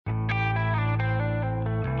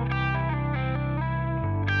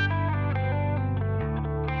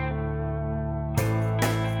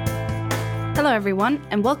Hello everyone,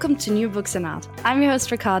 and welcome to New Books in Art. I'm your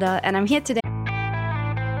host Ricarda, and I'm here today.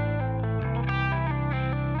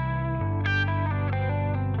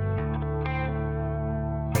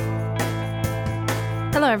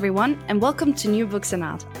 Hello everyone, and welcome to New Books in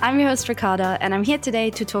Art. I'm your host Ricarda, and I'm here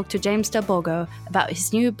today to talk to James Del Borgo about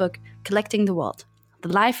his new book, Collecting the World: The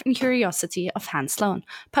Life and Curiosity of Hans Sloane,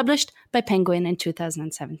 published by Penguin in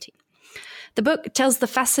 2017. The book tells the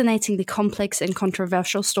fascinatingly complex and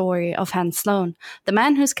controversial story of Hans Sloane, the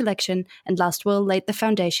man whose collection and last will laid the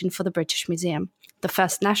foundation for the British Museum, the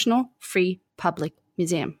first national, free, public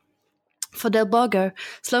museum. For Del Borgo,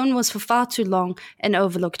 Sloane was for far too long an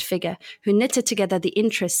overlooked figure who knitted together the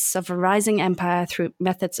interests of a rising empire through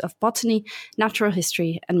methods of botany, natural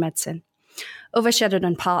history, and medicine. Overshadowed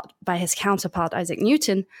in part by his counterpart Isaac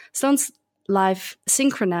Newton, Sloane's life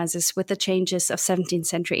synchronizes with the changes of 17th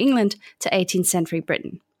century England to 18th century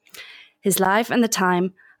Britain. His life and the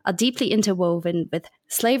time are deeply interwoven with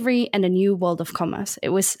slavery and a new world of commerce. It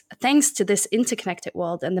was thanks to this interconnected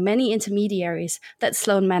world and the many intermediaries that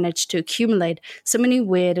Sloane managed to accumulate so many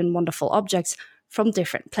weird and wonderful objects from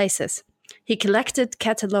different places. He collected,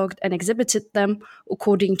 catalogued, and exhibited them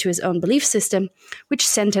according to his own belief system, which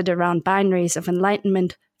centered around binaries of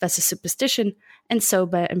enlightenment versus superstition and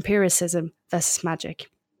sober empiricism versus magic.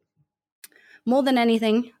 More than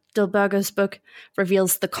anything, Del Borgo's book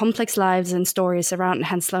reveals the complex lives and stories around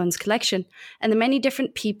Hans Sloane's collection and the many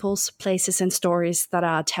different peoples, places, and stories that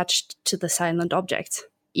are attached to the silent objects,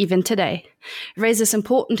 even today. It raises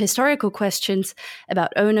important historical questions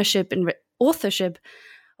about ownership and authorship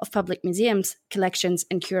of public museums, collections,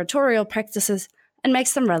 and curatorial practices, and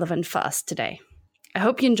makes them relevant for us today. I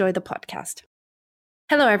hope you enjoy the podcast.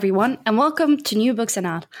 Hello everyone, and welcome to New Books in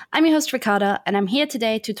Art. I'm your host Ricarda, and I'm here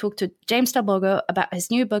today to talk to James Del Borgo about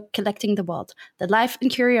his new book, Collecting the World: The Life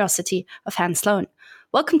and Curiosity of Hans Sloane.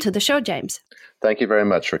 Welcome to the show, James. Thank you very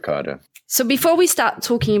much, Ricarda. So before we start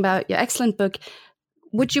talking about your excellent book,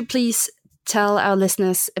 would you please tell our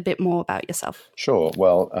listeners a bit more about yourself? Sure.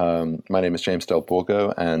 Well, my name is James Del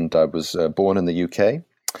Borgo, and I was born in the UK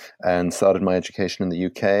and started my education in the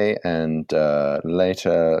UK and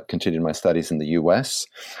later continued my studies in the US.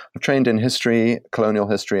 I've trained in history, colonial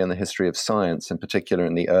history, and the history of science, in particular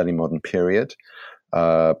in the early modern period,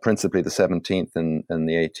 principally the 17th and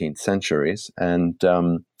the 18th centuries. And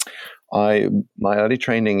my early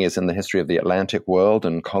training is in the history of the Atlantic world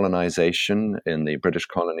and colonization in the British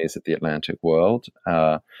colonies of the Atlantic world.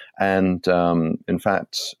 In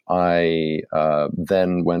fact, I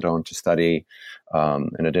then went on to study,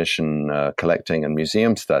 in addition, collecting and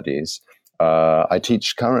museum studies. I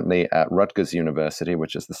teach currently at Rutgers University,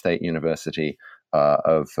 which is the state university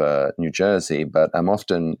of New Jersey, but I'm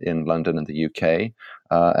often in London and the UK,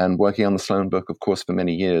 and working on the Sloane book, of course, for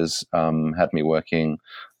many years, had me working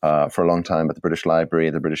for a long time at the British Library,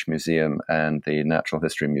 the British Museum, and the Natural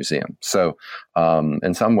History Museum. So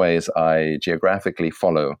in some ways, I geographically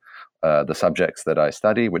follow the subjects that I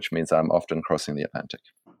study, which means I'm often crossing the Atlantic.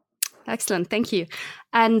 Excellent, thank you.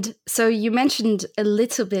 And so you mentioned a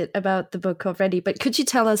little bit about the book already, but could you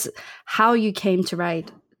tell us how you came to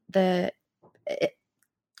write the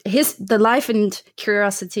life and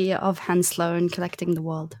curiosity of Hans Sloane, Collecting the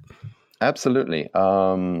World? Absolutely.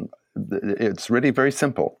 It's really very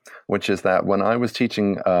simple, which is that when I was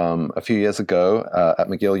teaching a few years ago at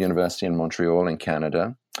McGill University in Montreal in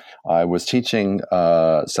Canada, I was teaching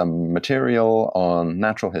some material on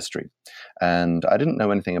natural history. And I didn't know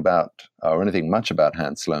anything much about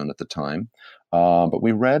Hans Sloane at the time, but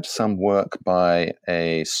we read some work by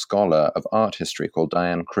a scholar of art history called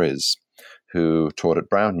Diane Kriz, who taught at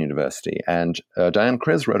Brown University. And Diane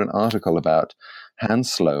Kriz wrote an article about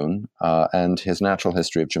Hans Sloane and his natural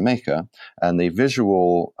history of Jamaica and the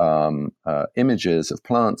visual images of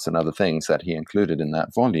plants and other things that he included in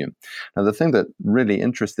that volume. Now, the thing that really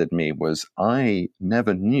interested me was I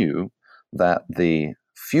never knew that the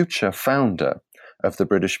future founder of the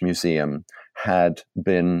British Museum had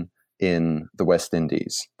been in the West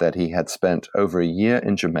Indies, that he had spent over a year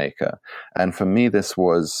in Jamaica. And for me, this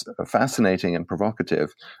was fascinating and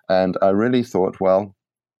provocative. And I really thought, well,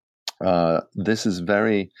 this is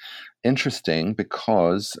very interesting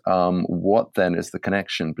because what then is the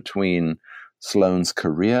connection between Sloane's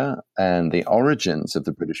career and the origins of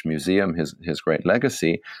the British Museum, his great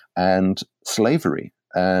legacy, and slavery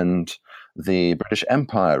and the British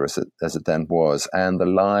Empire as it then was, and the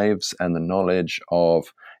lives and the knowledge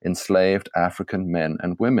of enslaved African men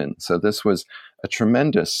and women. So this was a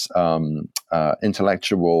tremendous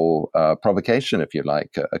intellectual provocation, if you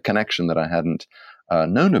like, a connection that I hadn't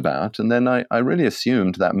known about. And then I really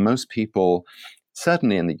assumed that most people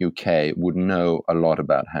certainly in the UK, would know a lot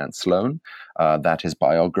about Hans Sloane, that his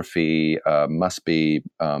biography must be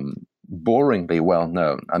boringly well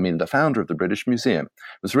known. I mean, the founder of the British Museum.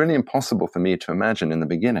 It was really impossible for me to imagine in the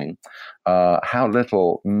beginning how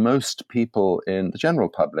little most people in the general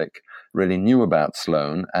public really knew about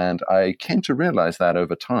Sloane, and I came to realize that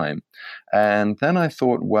over time. And then I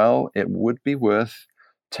thought, well, it would be worth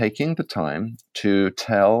taking the time to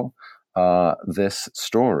tell this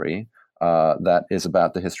story that is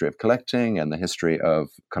about the history of collecting and the history of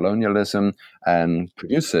colonialism, and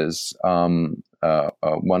produces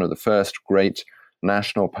one of the first great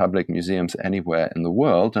national public museums anywhere in the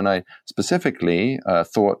world. And I specifically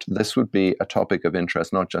thought this would be a topic of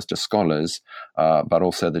interest, not just to scholars, but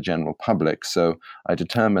also the general public. So I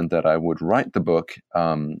determined that I would write the book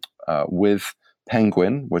with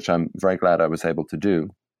Penguin, which I'm very glad I was able to do,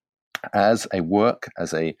 as a work,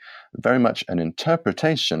 as a very much an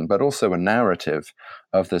interpretation, but also a narrative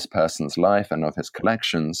of this person's life and of his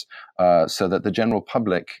collections, so that the general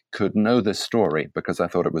public could know this story, because I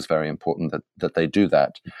thought it was very important that they do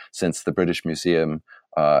that, since the British Museum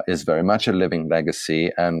is very much a living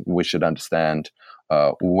legacy, and we should understand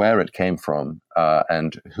where it came from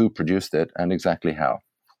and who produced it and exactly how.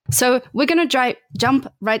 So we're going to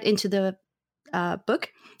jump right into the book.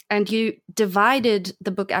 And you divided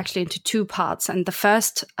the book actually into two parts. And the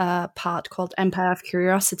first part, called Empire of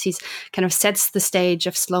Curiosities, kind of sets the stage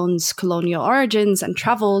of Sloane's colonial origins and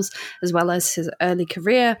travels, as well as his early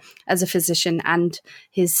career as a physician and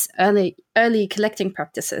his early collecting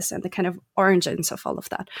practices and the kind of origins of all of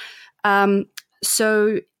that.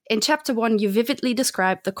 So in chapter 1, you vividly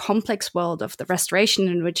describe the complex world of the Restoration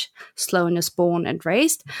in which Sloane is born and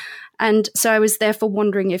raised. And so I was therefore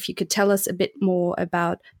wondering if you could tell us a bit more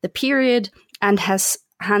about the period and has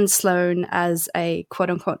Hans Sloane as a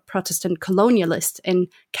quote-unquote Protestant colonialist in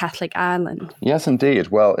Catholic Ireland. Yes, indeed.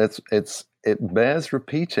 Well, it bears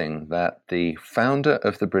repeating that the founder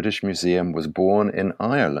of the British Museum was born in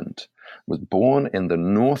Ireland, was born in the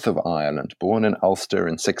north of Ireland, born in Ulster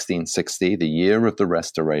in 1660, the year of the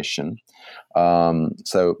Restoration.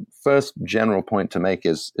 So first general point to make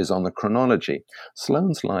is on the chronology.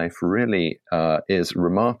 Sloane's life really is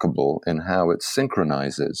remarkable in how it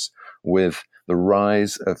synchronizes with the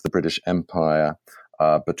rise of the British Empire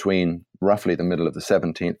between roughly the middle of the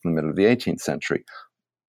 17th and the middle of the 18th century.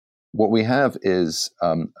 What we have is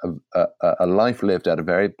a life lived at a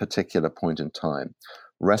very particular point in time.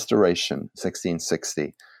 Restoration,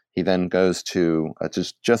 1660. He then goes to,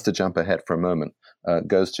 just to jump ahead for a moment,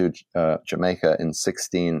 goes to Jamaica in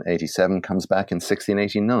 1687, comes back in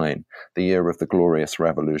 1689, the year of the Glorious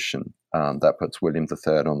Revolution. That puts William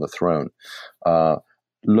III on the throne.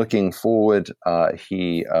 Looking forward,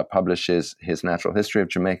 he publishes his Natural History of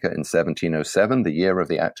Jamaica in 1707, the year of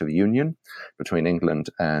the Act of Union between England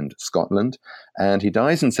and Scotland. And he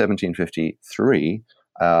dies in 1753,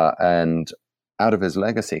 and out of his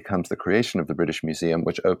legacy comes the creation of the British Museum,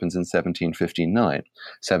 which opens in 1759.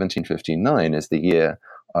 1759 is the year,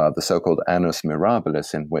 the so-called Annus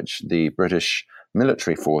Mirabilis, in which the British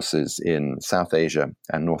military forces in South Asia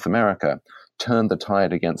and North America turned the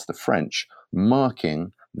tide against the French,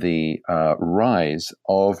 marking the rise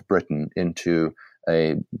of Britain into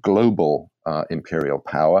a global imperial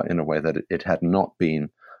power in a way that it had not been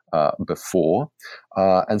before.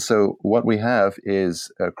 And so what we have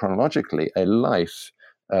is chronologically a life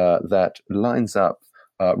that lines up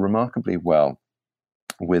remarkably well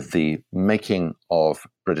with the making of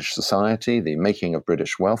British society, the making of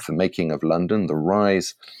British wealth, the making of London, the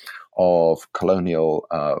rise of colonial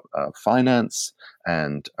finance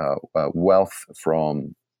and wealth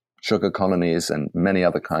from sugar colonies and many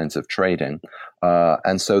other kinds of trading.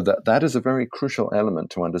 And so that is a very crucial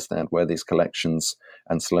element to understand where these collections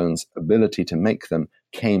and Sloane's ability to make them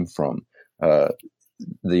came from.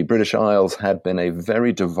 The British Isles had been a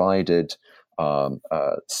very divided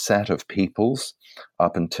set of peoples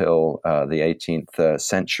up until the 18th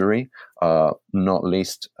century, not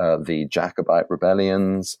least the Jacobite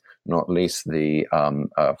rebellions, not least the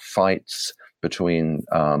fights between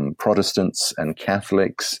Protestants and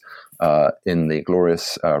Catholics in the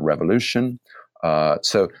Glorious Revolution.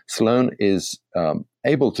 So Sloane is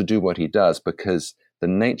able to do what he does because the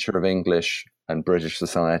nature of English and British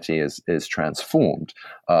society is transformed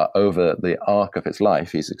over the arc of his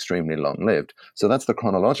life. He's extremely long-lived. So that's the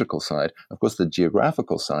chronological side. Of course, the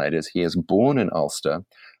geographical side is he is born in Ulster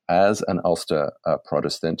as an Ulster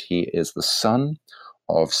Protestant. He is the son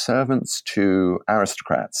of servants to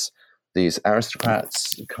aristocrats. These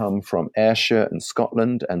aristocrats come from Ayrshire and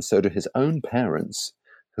Scotland, and so do his own parents,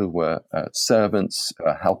 who were servants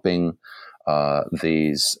helping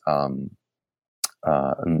these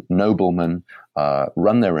noblemen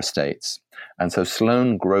run their estates. And so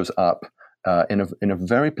Sloane grows up in a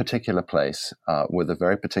very particular place with a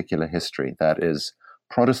very particular history, that is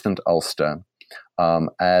Protestant Ulster,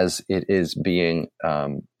 as it is being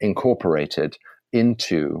incorporated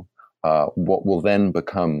into what will then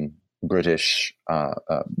become British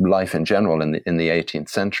life in general in the 18th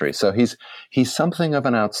century. So he's something of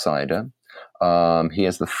an outsider. He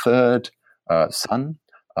is the third son,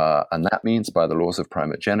 and that means by the laws of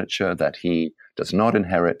primogeniture that he does not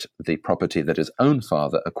inherit the property that his own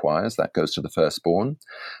father acquires. That goes to the firstborn.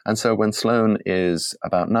 And so when Sloane is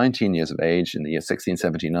about 19 years of age in the year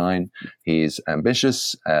 1679, he's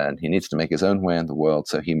ambitious and he needs to make his own way in the world.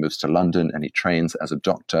 So he moves to London and he trains as a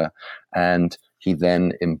doctor, and he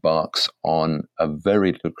then embarks on a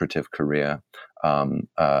very lucrative career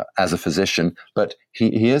as a physician. But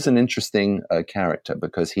he is an interesting character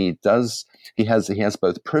because he has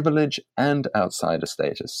both privilege and outsider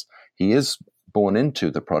status. He is born into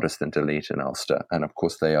the Protestant elite in Ulster, and of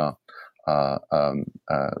course they are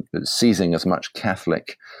seizing as much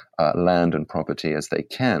Catholic land and property as they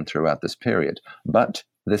can throughout this period. But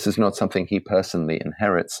this is not something he personally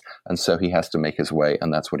inherits, and so he has to make his way,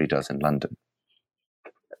 and that's what he does in London.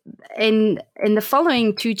 In the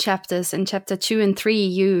following two chapters, in chapter 2 and 3,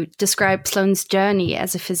 you describe Sloane's journey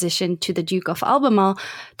as a physician to the Duke of Albemarle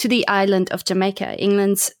to the island of Jamaica,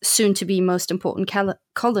 England's soon-to-be most important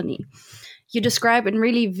colony. You describe in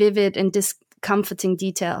really vivid and discomforting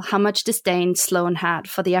detail how much disdain Sloane had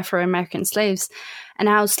for the Afro-American slaves, and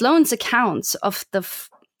how Sloane's accounts of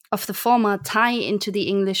the former tie into the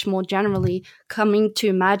English more generally, coming to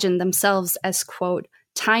imagine themselves as, quote,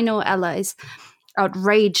 Taino allies,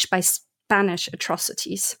 outraged by Spanish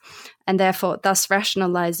atrocities, and therefore thus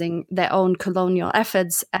rationalizing their own colonial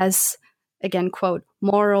efforts as, again, quote,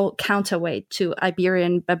 moral counterweight to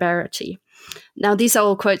Iberian barbarity. Now, these are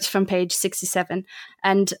all quotes from page 67.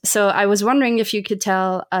 And so I was wondering if you could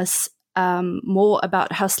tell us more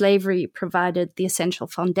about how slavery provided the essential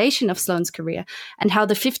foundation of Sloane's career, and how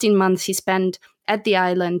the 15 months he spent at the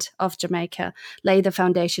island of Jamaica lay the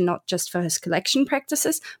foundation not just for his collection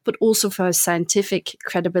practices, but also for his scientific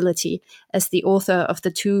credibility as the author of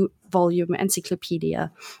the 2-volume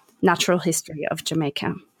encyclopedia, Natural History of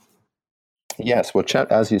Jamaica. Yes, well,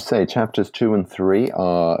 as you say, chapters 2 and 3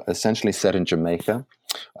 are essentially set in Jamaica.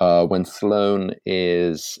 When Sloane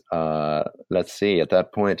is, let's see, at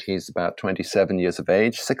that point, he's about 27 years of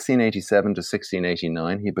age. 1687 to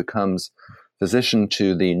 1689, he becomes physician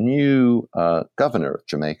to the new governor of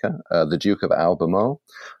Jamaica, the Duke of Albemarle,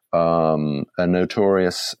 a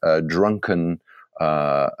notorious drunken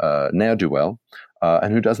ne'er-do-well,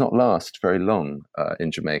 and who does not last very long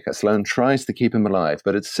in Jamaica. Sloane tries to keep him alive,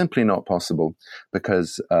 but it's simply not possible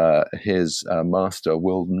because his master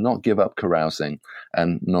will not give up carousing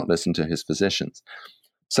and not listen to his physicians.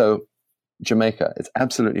 So Jamaica is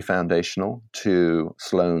absolutely foundational to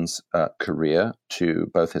Sloane's career, to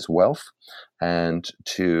both his wealth and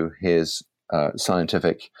to his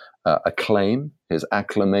scientific acclaim, his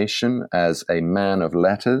acclamation as a man of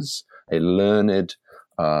letters, a learned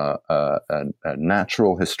a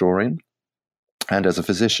natural historian, and as a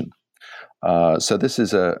physician. So this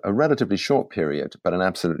is a relatively short period, but an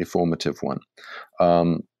absolutely formative one.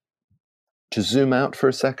 To zoom out for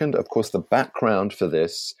a second, of course, the background for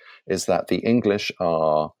this is that the English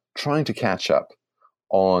are trying to catch up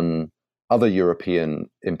on other European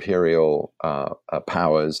imperial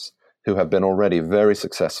powers who have been already very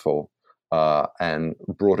successful and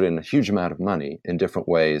brought in a huge amount of money in different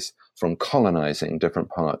ways from colonizing different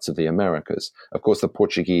parts of the Americas. Of course, the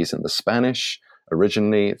Portuguese and the Spanish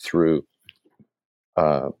originally through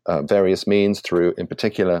various means, through in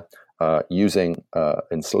particular using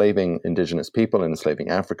enslaving indigenous people and enslaving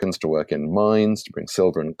Africans to work in mines to bring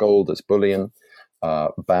silver and gold as bullion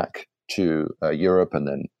back to Europe, and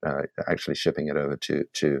then actually shipping it over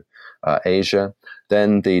to Asia.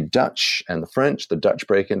 Then the Dutch and the French. The Dutch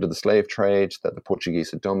break into the slave trade that the Portuguese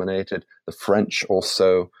had dominated. The French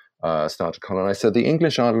also start to colonize. So the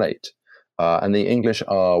English are late, and the English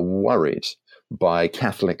are worried by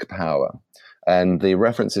Catholic power. And the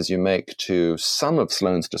references you make to some of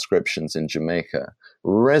Sloane's descriptions in Jamaica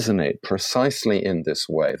resonate precisely in this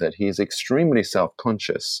way, that he is extremely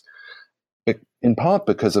self-conscious, in part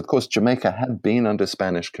because, of course, Jamaica had been under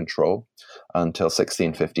Spanish control until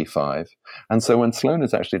 1655. And so when Sloane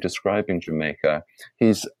is actually describing Jamaica,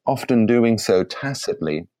 he's often doing so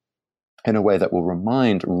tacitly in a way that will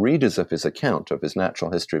remind readers of his account of his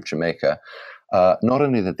natural history of Jamaica, not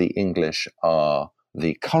only that the English are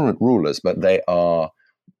the current rulers, but they are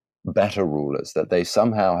better rulers, that they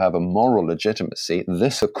somehow have a moral legitimacy.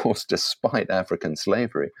 This, of course, despite African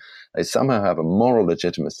slavery, they somehow have a moral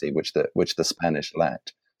legitimacy which the Spanish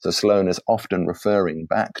lacked. So Sloane is often referring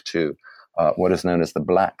back to what is known as the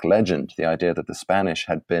Black Legend, the idea that the Spanish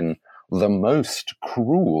had been the most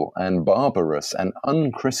cruel and barbarous and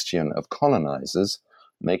unchristian of colonizers,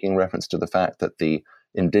 making reference to the fact that the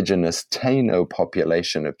indigenous Taino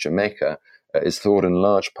population of Jamaica is thought in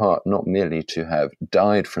large part not merely to have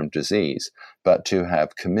died from disease, but to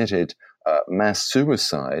have committed mass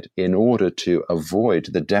suicide in order to avoid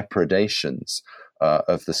the depredations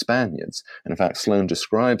of the Spaniards. And in fact, Sloane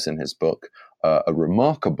describes in his book a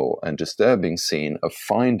remarkable and disturbing scene of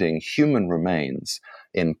finding human remains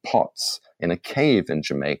in pots in a cave in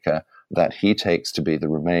Jamaica that he takes to be the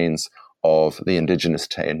remains of the indigenous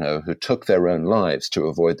Taino who took their own lives to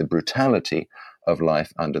avoid the brutality of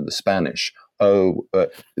life under the Spanish. Oh,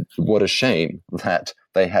 what a shame that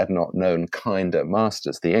they had not known kinder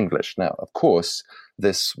masters, the English. Now, of course,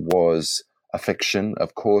 this was a fiction.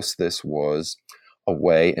 Of course, this was a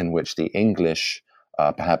way in which the English,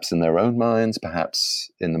 perhaps in their own minds,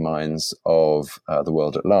 perhaps in the minds of the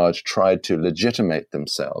world at large, tried to legitimate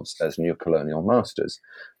themselves as new colonial masters.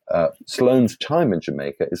 Sloane's time in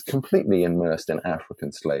Jamaica is completely immersed in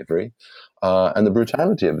African slavery, and the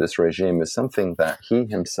brutality of this regime is something that he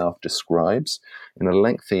himself describes in a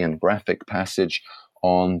lengthy and graphic passage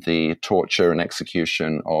on the torture and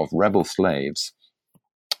execution of rebel slaves,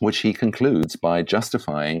 which he concludes by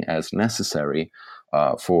justifying as necessary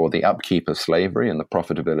for the upkeep of slavery and the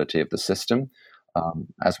profitability of the system,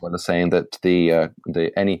 as well as saying that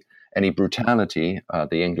any brutality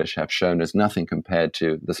the English have shown is nothing compared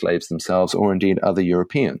to the slaves themselves or indeed other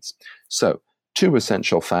Europeans. So, two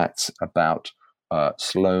essential facts about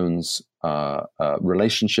Sloane's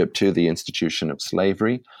relationship to the institution of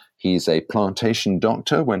slavery. He's a plantation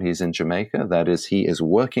doctor when he's in Jamaica. That is, he is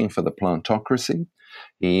working for the plantocracy.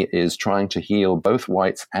 He is trying to heal both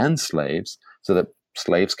whites and slaves so that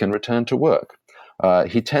slaves can return to work.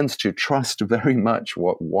 He tends to trust very much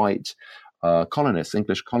what white colonists,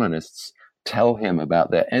 English colonists, tell him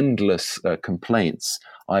about their endless complaints,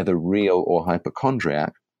 either real or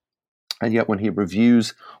hypochondriac. And yet when he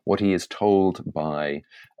reviews what he is told by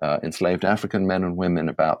enslaved African men and women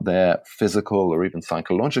about their physical or even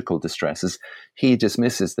psychological distresses, he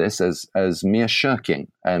dismisses this as mere shirking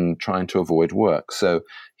and trying to avoid work. So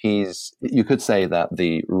you could say that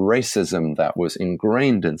the racism that was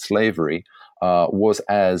ingrained in slavery was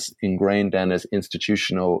as ingrained and as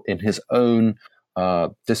institutional in his own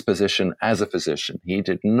disposition as a physician. He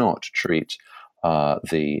did not treat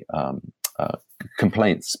the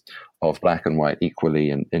complaints of black and white equally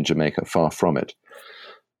in Jamaica, far from it.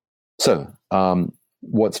 So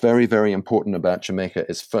what's very, very important about Jamaica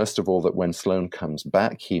is, first of all, that when Sloane comes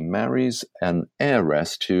back, he marries an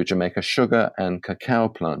heiress to Jamaica sugar and cacao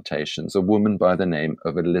plantations, a woman by the name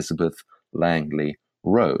of Elizabeth Langley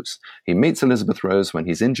Rose. He meets Elizabeth Rose when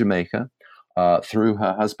he's in Jamaica through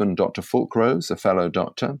her husband, Dr. Fulk Rose, a fellow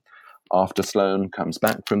doctor. After Sloane comes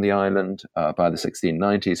back from the island by the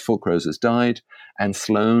 1690s, Fulk Rose has died, and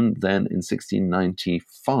Sloane then in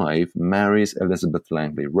 1695 marries Elizabeth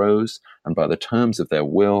Langley Rose, and by the terms of their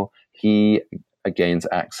will, he gains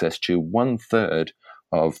access to 1/3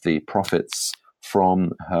 of the profits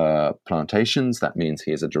from her plantations. That means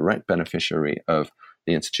he is a direct beneficiary of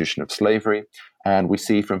the institution of slavery, and we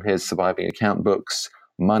see from his surviving account books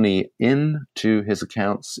money into his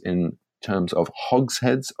accounts in terms of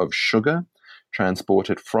hogsheads of sugar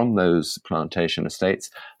transported from those plantation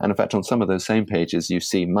estates. And in fact, on some of those same pages, you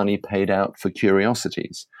see money paid out for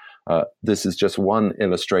curiosities. This is just one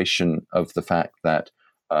illustration of the fact that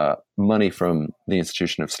money from the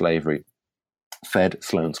institution of slavery fed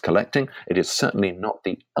Sloane's collecting. It is certainly not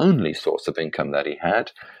the only source of income that he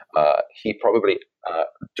had. He probably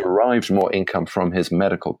derived more income from his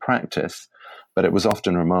medical practice, but it was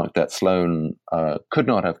often remarked that Sloane could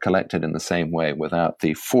not have collected in the same way without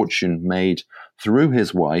the fortune made through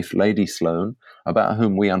his wife, Lady Sloane, about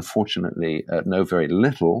whom we unfortunately know very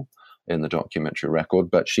little in the documentary record,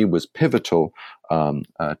 but she was pivotal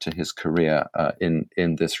to his career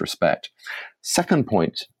in this respect. Second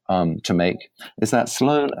point to make is that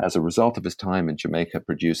Sloane, as a result of his time in Jamaica,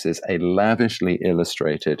 produces a lavishly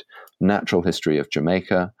illustrated natural history of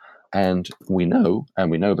Jamaica. And we know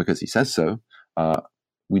because he says so,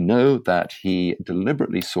 we know that he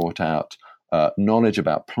deliberately sought out knowledge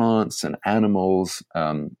about plants and animals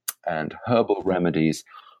and herbal remedies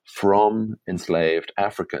from enslaved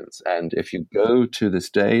Africans. And if you go to this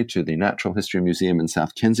day to the Natural History Museum in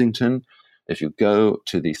South Kensington, If you go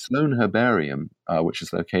to the Sloane Herbarium, which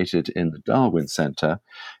is located in the Darwin Center,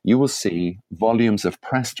 you will see volumes of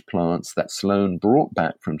pressed plants that Sloane brought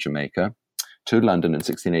back from Jamaica to London in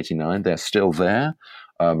 1689. They're still there,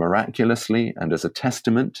 miraculously, and as a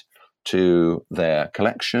testament to their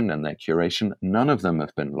collection and their curation. None of them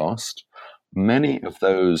have been lost. Many of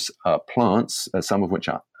those plants, some of which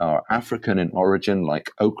are African in origin,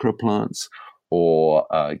 like okra plants or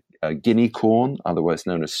guinea corn, otherwise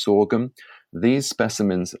known as sorghum, these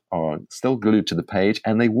specimens are still glued to the page,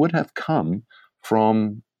 and they would have come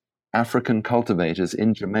from African cultivators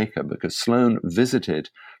in Jamaica, because Sloane visited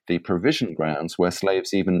the provision grounds where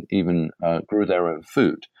slaves even grew their own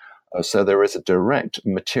food. So there is a direct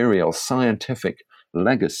material scientific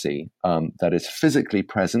legacy that is physically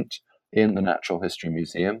present in the Natural History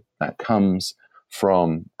Museum that comes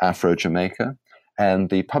from Afro-Jamaica. And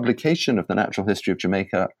the publication of the Natural History of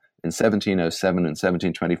Jamaica in 1707 and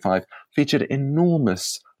 1725 featured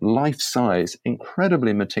enormous, life-size,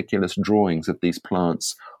 incredibly meticulous drawings of these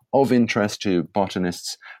plants of interest to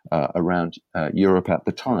botanists around Europe at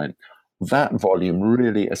the time. That volume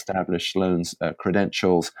really established Sloane's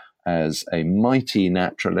credentials as a mighty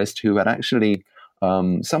naturalist who had actually,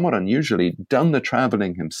 somewhat unusually, done the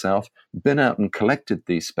traveling himself, been out and collected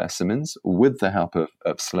these specimens with the help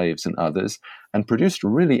of slaves and others, and produced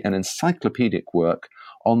really an encyclopedic work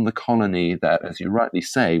on the colony that, as you rightly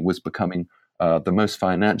say, was becoming the most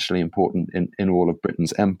financially important in all of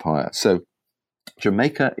Britain's empire. So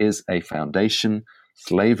Jamaica is a foundation,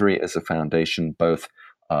 slavery is a foundation, both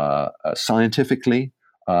scientifically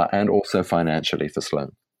and also financially for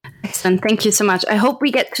Sloane. Excellent. Thank you so much. I hope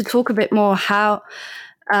we get to talk a bit more how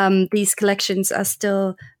these collections are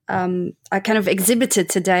still are kind of exhibited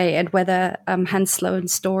today, and whether Hans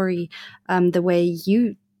Sloane's story, the way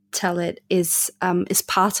you tell it, is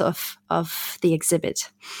part of the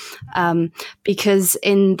exhibit. Because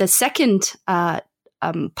in the second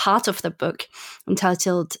part of the book,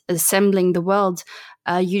 entitled "Assembling the World,"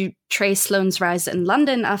 you trace Sloane's rise in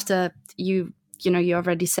London after you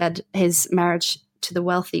already said his marriage to the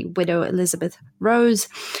wealthy widow Elizabeth Rose,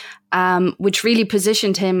 which really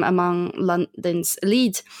positioned him among London's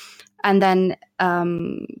elite. And then,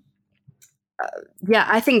 I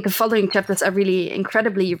think the following chapters are really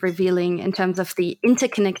incredibly revealing in terms of the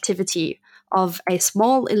interconnectivity of a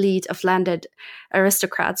small elite of landed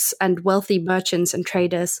aristocrats and wealthy merchants and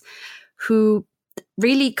traders who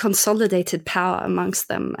really consolidated power amongst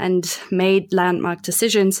them and made landmark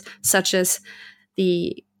decisions, such as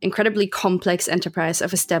the incredibly complex enterprise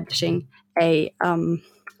of establishing a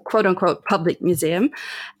quote-unquote public museum.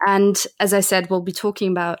 And as I said, we'll be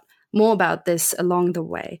talking more about this along the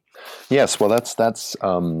way. Yes, well, that's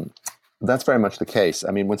very much the case. I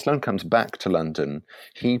mean, when Sloane comes back to London,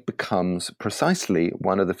 he becomes precisely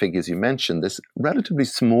one of the figures you mentioned, this relatively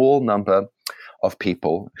small number of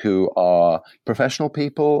people who are professional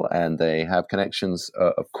people, and they have connections,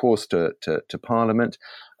 of course, to Parliament.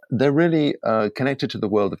 They're really connected to the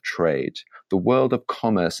world of trade. The world of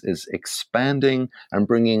commerce is expanding and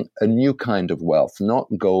bringing a new kind of wealth, not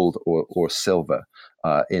gold or silver,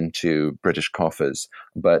 into British coffers,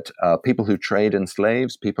 but people who trade in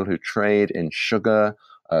slaves, people who trade in sugar,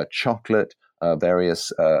 chocolate,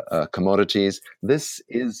 various commodities. This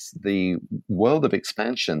is the world of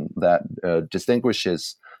expansion that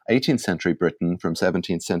distinguishes 18th century Britain from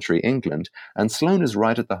 17th century England, and Sloane is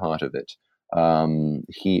right at the heart of it.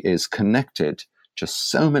 He is connected to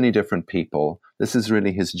so many different people. This is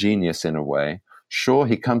really his genius in a way. Sure,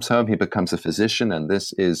 he comes home, he becomes a physician, and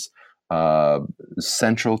this is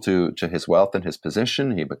central to his wealth and his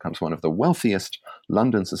position. He becomes one of the wealthiest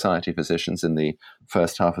London society physicians in the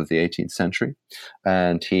first half of the 18th century.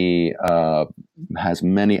 And he has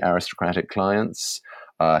many aristocratic clients.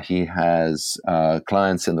 He has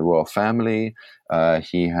clients in the royal family.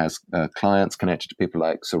 He has clients connected to people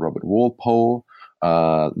like Sir Robert Walpole,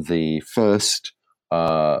 the first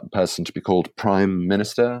person to be called Prime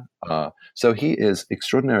Minister. So he is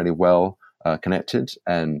extraordinarily well connected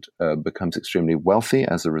and becomes extremely wealthy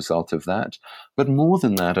as a result of that. But more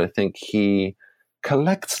than that, I think he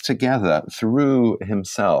collects together through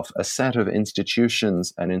himself a set of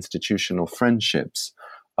institutions and institutional friendships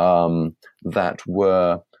that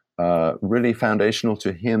were really foundational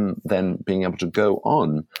to him then being able to go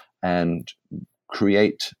on and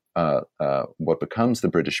create what becomes the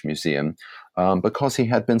British Museum, because he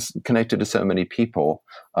had been connected to so many people.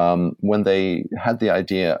 When they had the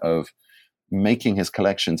idea of making his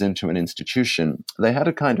collections into an institution, they had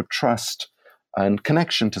a kind of trust and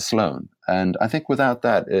connection to Sloane. And I think without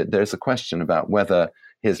that, there's a question about whether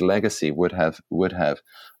his legacy would have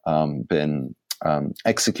been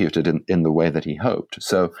executed in the way that he hoped.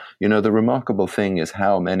 So, the remarkable thing is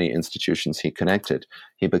how many institutions he connected.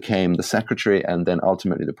 He became the secretary and then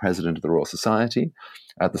ultimately the president of the Royal Society.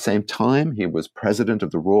 At the same time, he was president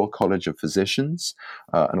of the Royal College of Physicians.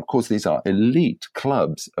 And of course, these are elite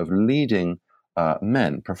clubs of leading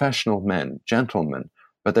men, professional men, gentlemen,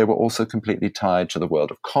 but they were also completely tied to the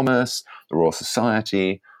world of commerce. The Royal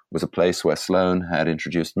Society was a place where Sloane had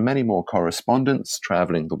introduced many more correspondents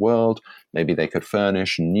traveling the world. Maybe they could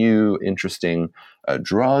furnish new, interesting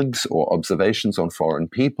drugs or observations on foreign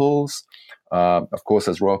peoples. Of course,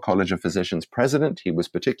 as Royal College of Physicians president, he was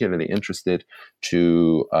particularly interested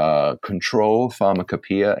to control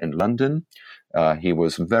pharmacopoeia in London. He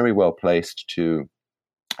was very well placed to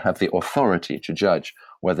have the authority to judge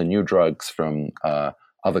whether new drugs from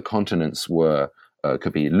other continents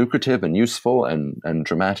could be lucrative and useful and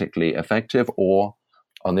dramatically effective, or,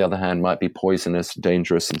 on the other hand, might be poisonous,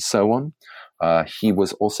 dangerous, and so on. He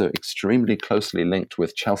was also extremely closely linked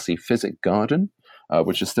with Chelsea Physic Garden,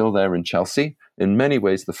 which is still there in Chelsea, in many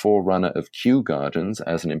ways the forerunner of Kew Gardens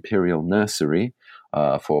as an imperial nursery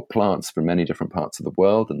for plants from many different parts of the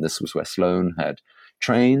world. And this was where Sloane had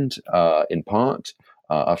trained in part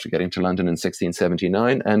after getting to London in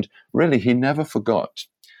 1679. And really, he never forgot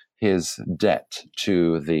his debt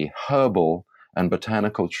to the herbal and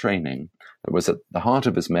botanical training that was at the heart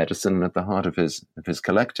of his medicine and at the heart of his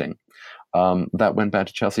collecting. That went back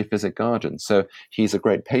to Chelsea Physic Garden. So he's a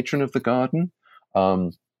great patron of the garden.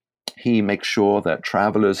 He makes sure that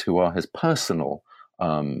travelers who are his personal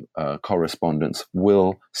correspondents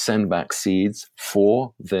will send back seeds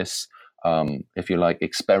for this, if you like,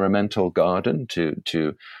 experimental garden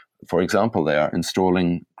to for example, they are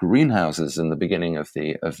installing greenhouses in the beginning of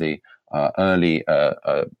the early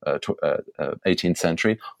 18th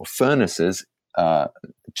century, or furnaces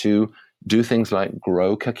to do things like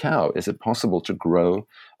grow cacao. Is it possible to grow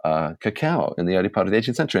cacao in the early part of the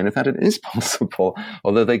 18th century? And in fact, it is possible,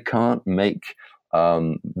 although they can't make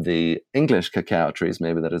the English cacao trees,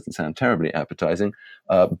 maybe that doesn't sound terribly appetizing,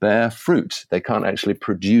 bear fruit. They can't actually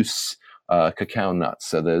produce cacao nuts.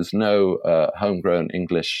 So there's no homegrown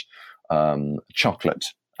English chocolate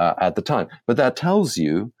at the time. But that tells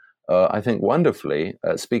you, I think wonderfully,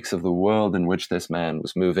 speaks of the world in which this man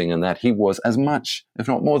was moving, and that he was as much, if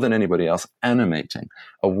not more than anybody else, animating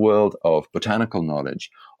a world of botanical knowledge,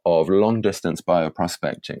 of long-distance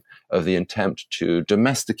bioprospecting, of the attempt to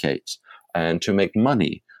domesticate and to make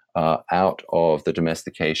money out of the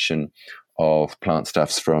domestication of plant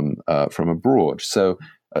stuffs from abroad. So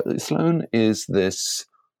Sloane is this,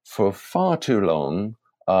 for far too long,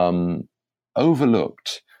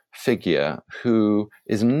 overlooked figure who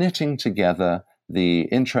is knitting together the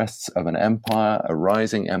interests of an empire, a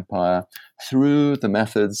rising empire, through the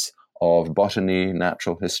methods of botany,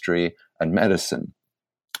 natural history, and medicine.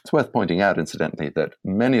 It's worth pointing out, incidentally, that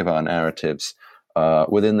many of our narratives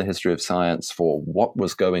within the history of science for what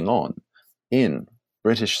was going on in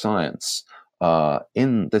British science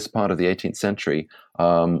in this part of the 18th century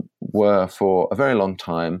were for a very long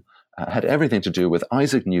time had everything to do with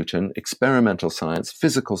Isaac Newton, experimental science,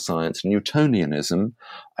 physical science, Newtonianism,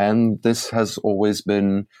 and this has always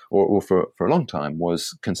been, or for a long time,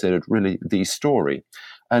 was considered really the story.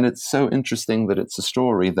 And it's so interesting that it's a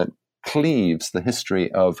story that cleaves the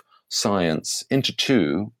history of science into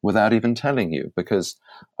two without even telling you, because,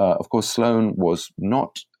 of course, Sloane was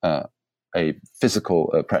not a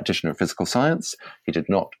physical practitioner of physical science. He did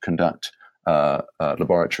not conduct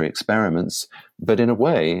laboratory experiments, but in a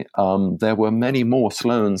way, there were many more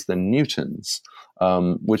Sloanes than Newtons,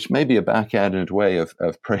 which may be a backhanded way of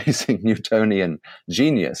praising Newtonian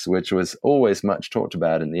genius, which was always much talked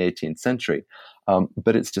about in the 18th century.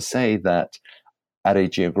 But it's to say that at a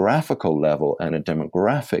geographical level and a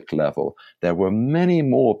demographic level, there were many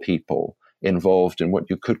more people involved in what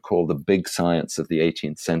you could call the big science of the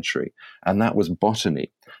 18th century. And that was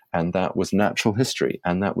botany, and that was natural history,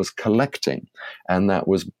 and that was collecting, and that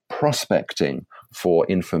was prospecting for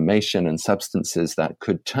information and substances that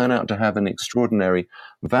could turn out to have an extraordinary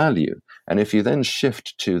value. And if you then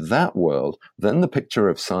shift to that world, then the picture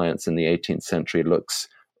of science in the 18th century looks,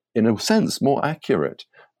 in a sense, more accurate.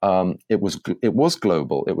 It was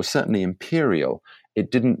global. It was certainly imperial. It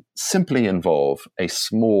didn't simply involve a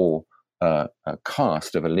small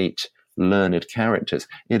cast of elite learned characters.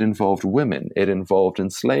 It involved women. It involved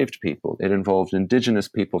enslaved people. It involved indigenous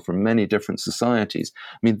people from many different societies.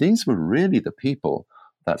 I mean, these were really the people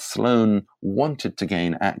that Sloane wanted to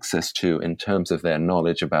gain access to in terms of their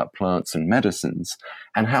knowledge about plants and medicines.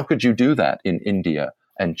 And how could you do that in India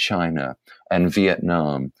and China and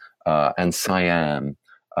Vietnam and Siam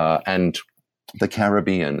and the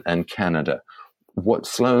Caribbean and Canada? what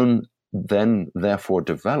Sloane then therefore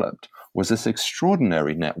developed was this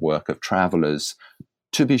extraordinary network of travelers.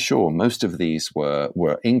 To be sure, most of these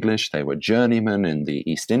were English. They were journeymen in the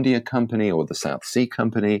East India Company or the South Sea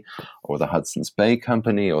Company or the Hudson's Bay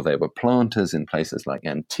Company, or they were planters in places like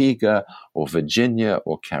Antigua or Virginia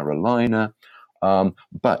or Carolina.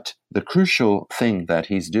 But the crucial thing that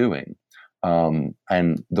he's doing,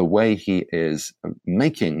 and the way he is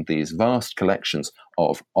making these vast collections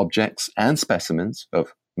of objects and specimens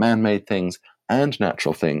of man-made things and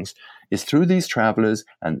natural things, is through these travelers,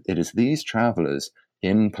 and it is these travelers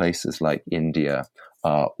in places like India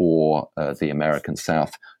or the American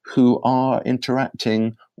South who are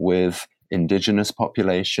interacting with indigenous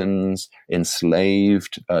populations,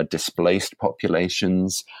 enslaved, displaced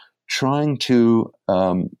populations, trying to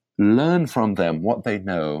learn from them what they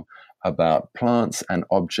know about plants and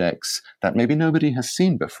objects that maybe nobody has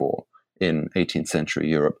seen before in 18th century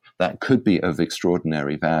Europe that could be of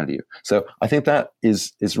extraordinary value. So I think that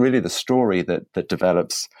is really the story that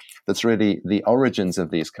develops. That's really the origins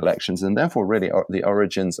of these collections, and therefore really the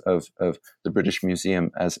origins of the British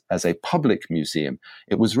Museum as a public museum.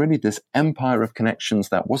 It was really this empire of connections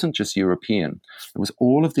that wasn't just European. It was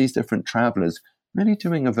all of these different travelers really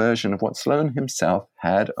doing a version of what Sloane himself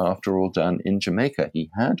had, after all, done in Jamaica.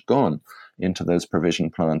 He had gone into those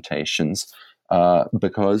provision plantations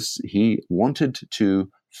because he wanted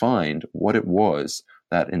to find what it was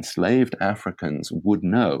that enslaved Africans would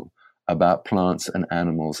know about plants and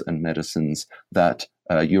animals and medicines that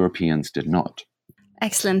Europeans did not.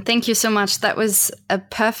 Excellent. Thank you so much. That was a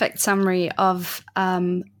perfect summary of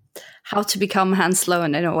how to become Hans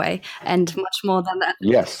Sloane in a way, and much more than that.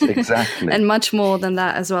 Yes, exactly. And much more than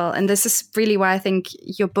that as well. And this is really why I think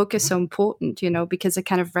your book is so important, because it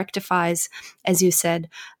kind of rectifies, as you said,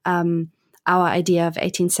 our idea of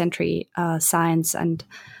 18th century science and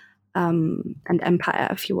empire,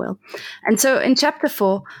 if you will. And so in chapter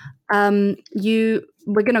 4,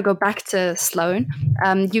 we're going to go back to Sloane.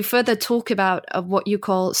 You further talk about what you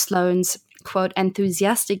call Sloane's, quote,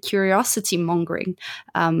 enthusiastic curiosity mongering.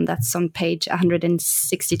 That's on page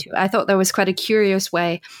 162. I thought that was quite a curious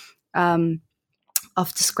way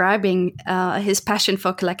of describing his passion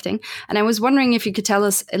for collecting. And I was wondering if you could tell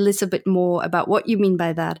us a little bit more about what you mean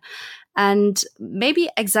by that, and maybe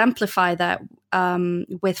exemplify that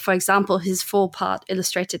with, for example, his 4-part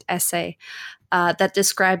illustrated essay that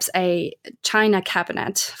describes a china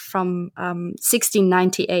cabinet from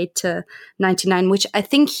 1698 to 99, which I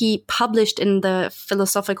think he published in the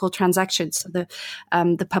Philosophical Transactions,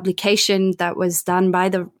 the publication that was done by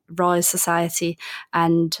the Royal Society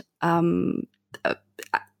and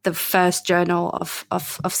the first journal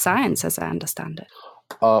of science, as I understand it.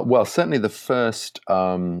 Well, certainly the first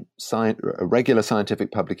regular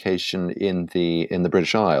scientific publication in the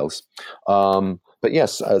British Isles. But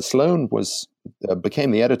yes, Sloane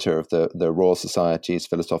became the editor of the Royal Society's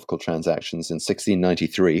Philosophical Transactions in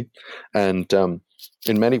 1693, and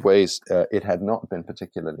in many ways it had not been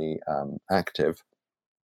particularly active,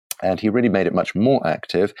 and he really made it much more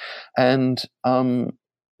active. And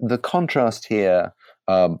the contrast here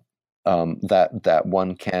that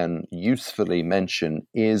one can usefully mention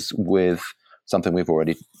is with something we've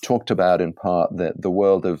already talked about in part, the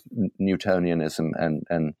world of Newtonianism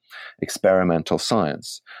and experimental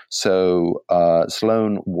science. So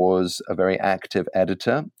Sloane was a very active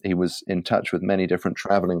editor. He was in touch with many different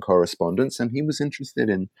traveling correspondents, and he was interested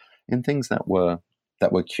in things that were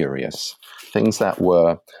curious, things that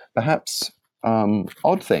were perhaps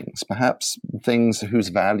odd things, perhaps things whose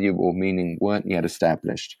value or meaning weren't yet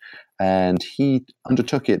established. And he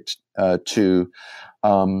undertook it to,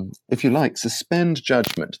 if you like, suspend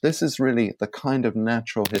judgment. This is really the kind of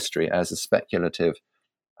natural history as a speculative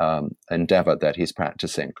endeavor that he's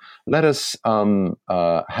practicing. Let us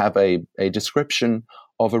have a description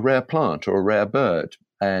of a rare plant or a rare bird,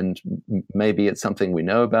 and maybe it's something we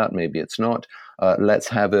know about, maybe it's not. Let's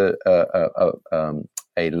have a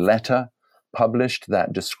letter published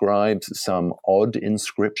that describes some odd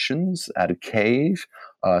inscriptions at a cave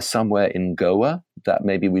somewhere in Goa that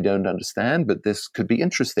maybe we don't understand, but this could be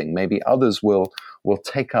interesting. Maybe others will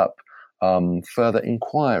take up further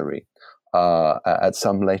inquiry at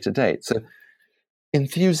some later date. So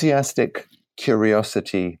enthusiastic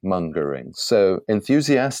curiosity mongering. So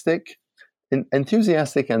enthusiastic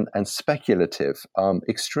and speculative,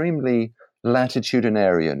 extremely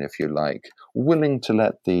latitudinarian, if you like, willing to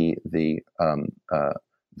let the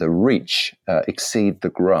reach exceed the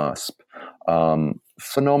grasp.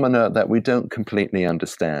 Phenomena that we don't completely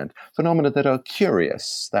understand, phenomena that are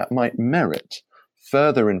curious, that might merit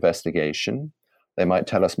further investigation. They might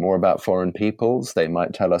tell us more about foreign peoples. They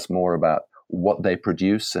might tell us more about what they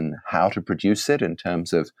produce and how to produce it in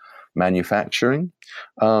terms of manufacturing.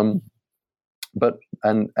 But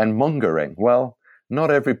mongering, well,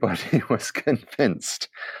 not everybody was convinced.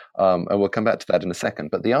 And we'll come back to that in a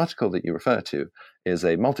second. But the article that you refer to is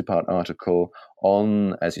a multi-part article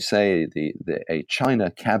on, as you say, a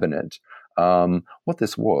China cabinet. What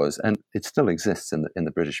this was, and it still exists in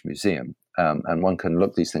the British Museum, and one can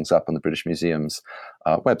look these things up on the British Museum's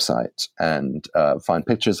website and find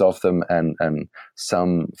pictures of them and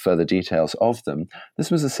some further details of them. This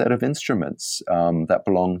was a set of instruments that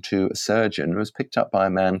belonged to a surgeon who was picked up by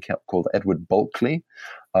a man called Edward Bulkley,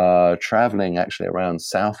 traveling actually around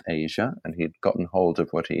South Asia, and he'd gotten hold of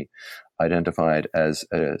what he identified as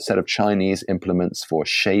a set of Chinese implements for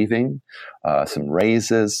shaving, some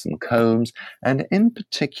razors, some combs, and in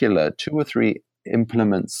particular, 2 or 3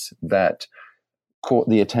 implements that caught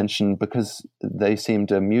the attention because they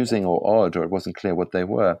seemed amusing or odd, or it wasn't clear what they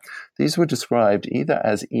were. These were described either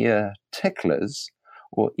as ear ticklers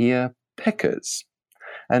or ear pickers.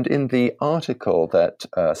 And in the article that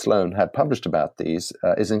Sloane had published about these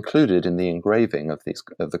is included in the engraving of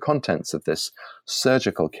the contents of this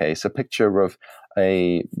surgical case, a picture of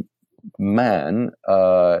a man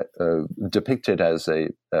depicted as a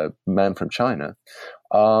man from China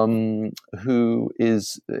who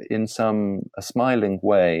is in a smiling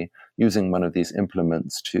way using one of these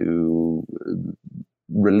implements to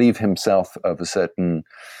relieve himself of a certain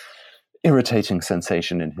irritating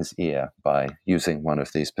sensation in his ear by using one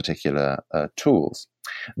of these particular tools.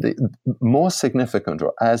 The more significant,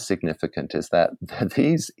 or as significant, is that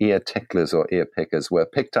these ear ticklers or ear pickers were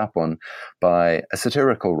picked up on by a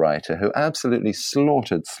satirical writer who absolutely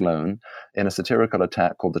slaughtered Sloane in a satirical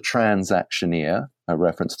attack called The Transactioneer, a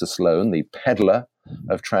reference to Sloane, the peddler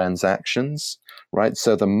of transactions, right?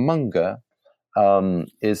 So the monger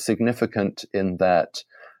is significant in that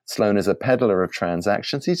Sloane is a peddler of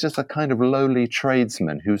transactions. He's just a kind of lowly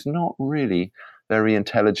tradesman who's not really very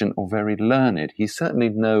intelligent or very learned. He's certainly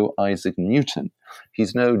no Isaac Newton.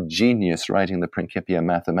 He's no genius writing the Principia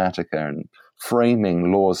Mathematica and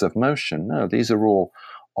framing laws of motion. No, these are all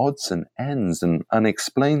odds and ends and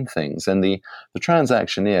unexplained things. And the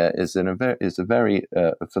Transactioneer is a very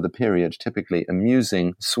for the period, typically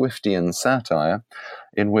amusing Swiftian satire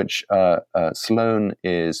in which Sloane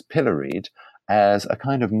is pilloried as a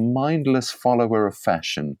kind of mindless follower of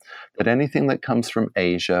fashion, that anything that comes from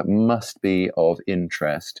Asia must be of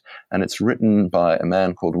interest. And it's written by a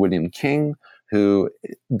man called William King, who,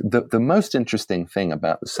 the most interesting thing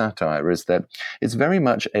about the satire is that it's very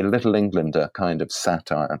much a Little Englander kind of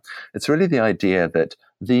satire. It's really the idea that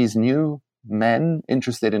these new men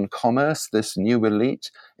interested in commerce, this new elite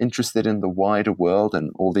interested in the wider world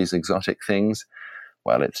and all these exotic things,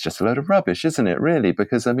 well, it's just a load of rubbish, isn't it, really?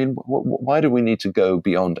 Because, I mean, why do we need to go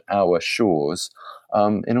beyond our shores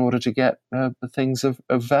in order to get things of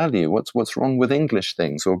value? What's wrong with English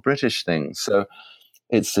things or British things? So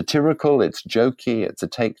it's satirical, it's jokey, it's a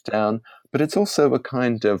takedown, but it's also a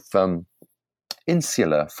kind of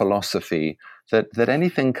insular philosophy that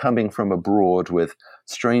anything coming from abroad with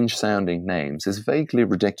strange-sounding names is vaguely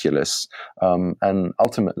ridiculous and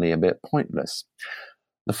ultimately a bit pointless.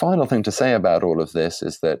 The final thing to say about all of this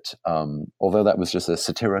is that although that was just a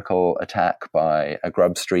satirical attack by a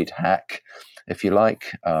Grub Street hack, if you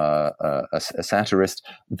like, a satirist,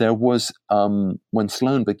 there was, when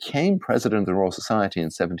Sloane became president of the Royal Society in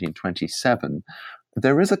 1727,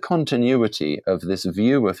 there is a continuity of this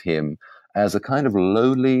view of him as a kind of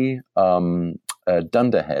lowly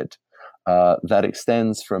dunderhead that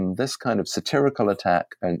extends from this kind of satirical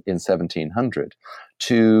attack in 1700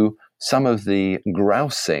 to some of the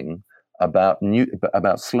grousing about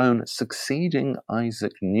Sloane succeeding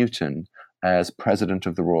Isaac Newton as president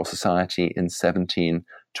of the Royal Society in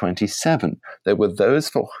 1727. There were those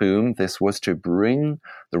for whom this was to bring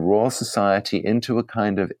the Royal Society into a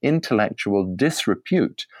kind of intellectual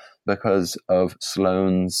disrepute because of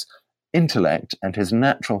Sloane's intellect and his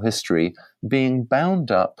natural history being bound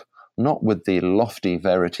up not with the lofty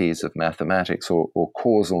verities of mathematics or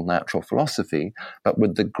causal natural philosophy, but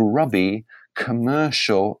with the grubby,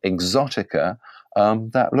 commercial exotica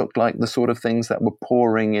that looked like the sort of things that were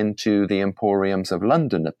pouring into the emporiums of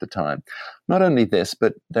London at the time. Not only this,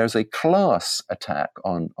 but there's a class attack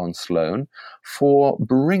on Sloane for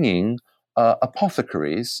bringing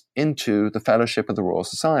apothecaries into the Fellowship of the Royal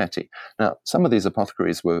Society. Now, some of these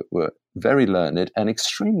apothecaries were very learned and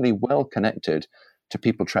extremely well connected to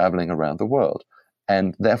people traveling around the world,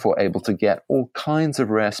 and therefore able to get all kinds of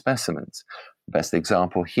rare specimens. The best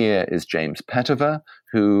example here is James Petiver,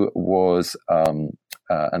 who was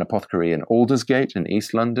an apothecary in Aldersgate in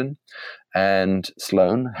East London, and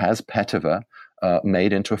Sloane has Petiver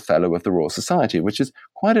made into a Fellow of the Royal Society, which is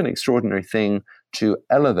quite an extraordinary thing to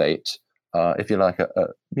elevate, if you like,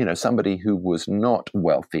 somebody who was not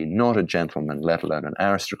wealthy, not a gentleman, let alone an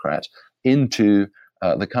aristocrat, into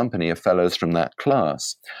the company of fellows from that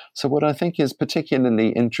class. So what I think is particularly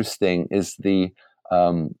interesting is the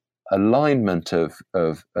alignment of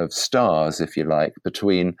stars, if you like,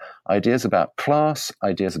 between ideas about class,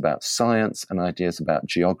 ideas about science, and ideas about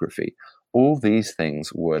geography. All these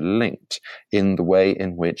things were linked in the way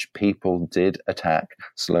in which people did attack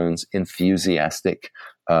Sloane's enthusiastic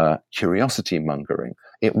curiosity mongering.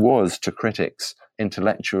 It was, to critics,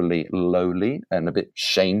 intellectually lowly and a bit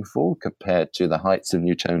shameful compared to the heights of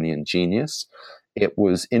Newtonian genius. It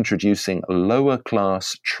was introducing lower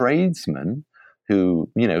class tradesmen who,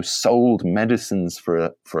 sold medicines for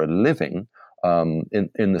a living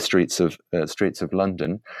in the streets of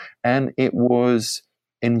London, and it was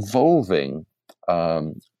involving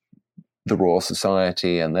the Royal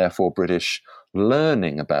Society and therefore British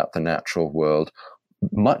learning about the natural world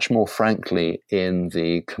much more frankly in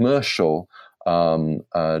the commercial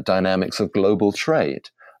dynamics of global trade,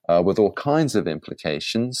 with all kinds of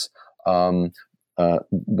implications,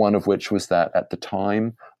 one of which was that at the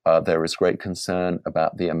time there is great concern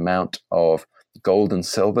about the amount of gold and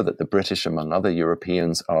silver that the British, among other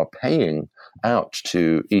Europeans, are paying out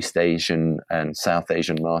to East Asian and South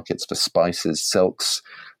Asian markets for spices, silks,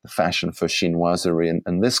 the fashion for chinoiserie,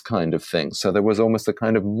 and this kind of thing. So there was almost a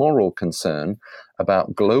kind of moral concern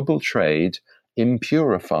about global trade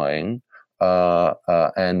impurifying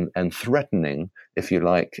and threatening, if you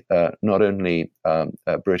like, not only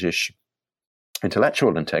British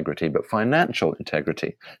intellectual integrity, but financial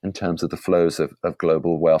integrity in terms of the flows of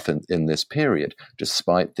global wealth in this period,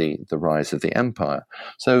 despite the rise of the empire.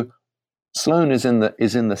 So Sloane is in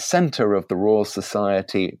the center of the Royal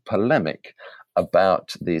Society polemic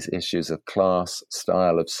about these issues of class,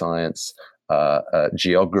 style of science,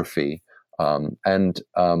 geography,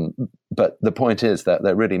 but the point is that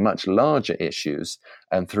they're really much larger issues,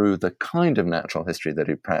 and through the kind of natural history that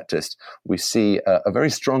he practiced, we see a very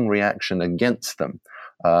strong reaction against them.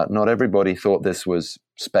 Not everybody thought this was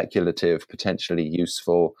speculative, potentially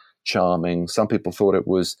useful, charming. Some people thought it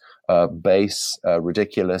was base,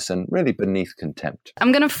 ridiculous, and really beneath contempt.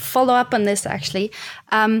 I'm going to follow up on this, actually,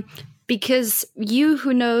 because you,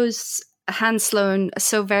 who knows Hans Sloane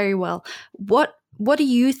so very well, what do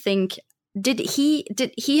you think? Did he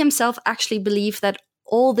himself actually believe that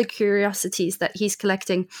all the curiosities that he's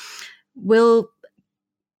collecting will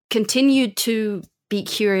continue to be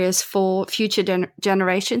curious for future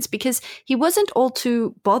generations? Because he wasn't all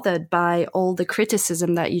too bothered by all the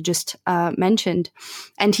criticism that you just mentioned,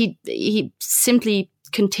 and he simply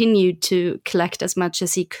continued to collect as much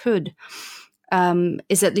as he could.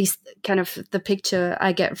 Is at least kind of the picture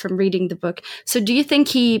I get from reading the book. So do you think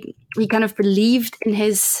he kind of believed in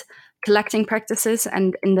his collecting practices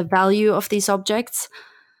and in the value of these objects?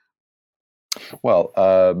 Well,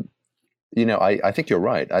 I think you're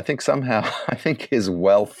right. I think somehow, his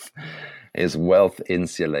wealth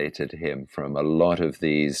insulated him from a lot of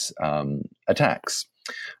these attacks,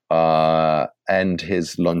 and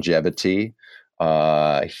his longevity.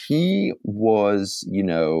 He was,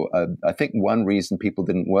 I think one reason people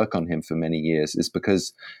didn't work on him for many years is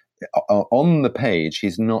because on the page,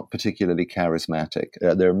 he's not particularly charismatic.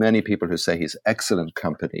 There are many people who say he's excellent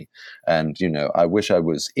company. And, I wish I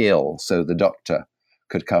was ill so the doctor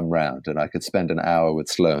could come round and I could spend an hour with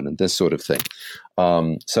Sloane and this sort of thing.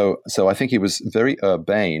 So I think he was very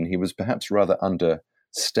urbane. He was perhaps rather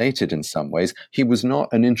understated in some ways. He was not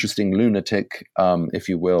an interesting lunatic, if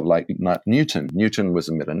you will, like Newton. Newton was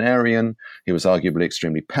a millenarian. He was arguably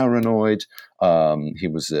extremely paranoid. He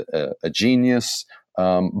was a genius.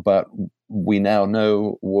 But we now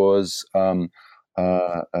know was a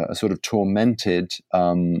sort of tormented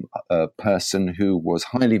person who was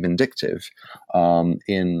highly vindictive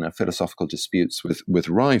in philosophical disputes with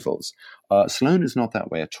rivals. Sloane is not that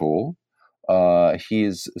way at all. He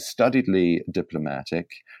is studiedly diplomatic,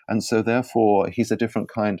 and so therefore he's a different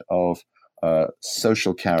kind of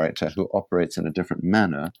social character who operates in a different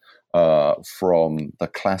manner from the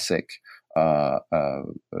classic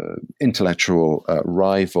intellectual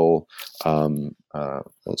rival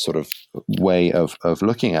sort of way of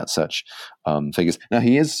looking at such figures. Now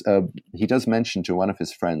he does mention to one of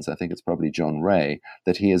his friends, I think it's probably John Ray,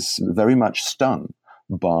 that he is very much stung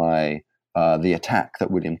by the attack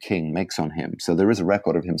that William King makes on him. So there is a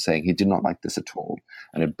record of him saying he did not like this at all,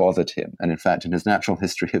 and it bothered him. And in fact, in his Natural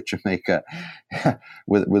History of Jamaica,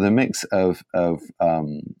 with a mix of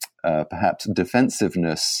perhaps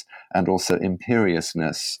defensiveness and also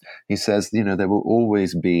imperiousness, he says, there will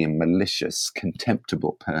always be malicious,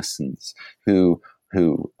 contemptible persons who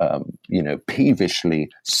peevishly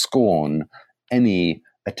scorn any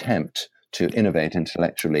attempt to innovate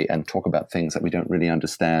intellectually and talk about things that we don't really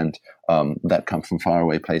understand, that come from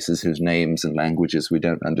faraway places whose names and languages we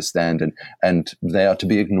don't understand, and they are to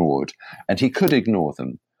be ignored. And he could ignore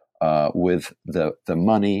them with the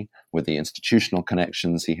money, with the institutional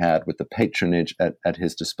connections he had, with the patronage at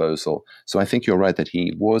his disposal. So I think you're right that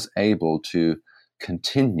he was able to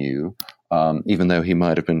continue, even though he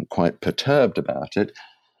might have been quite perturbed about it.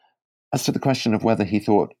 As to the question of whether he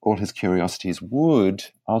thought all his curiosities would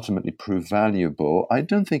ultimately prove valuable, I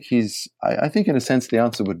don't think I think in a sense the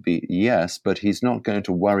answer would be yes, but he's not going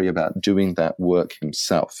to worry about doing that work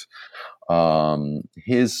himself.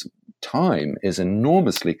 His time is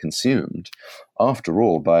enormously consumed, after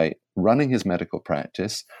all, by running his medical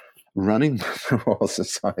practice, running the Royal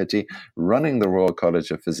Society, running the Royal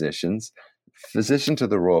College of Physicians, physician to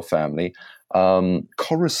the royal family,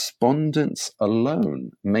 correspondence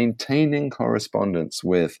alone, maintaining correspondence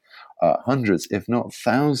with hundreds, if not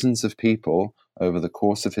thousands of people over the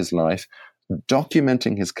course of his life,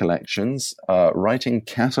 documenting his collections, writing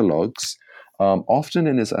catalogues, often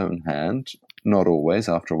in his own hand, not always.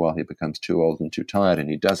 After a while, he becomes too old and too tired, and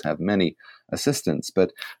he does have many assistants,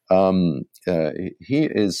 but he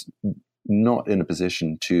is not in a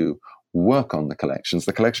position to work on the collections.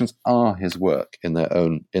 The collections are his work in their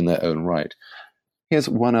own right. Here's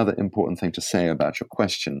one other important thing to say about your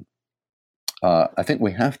question. I think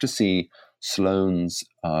we have to see Sloane's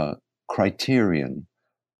criterion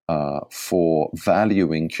for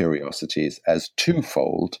valuing curiosities as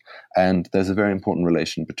twofold, and there's a very important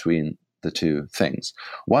relation between the two things.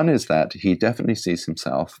 One is that he definitely sees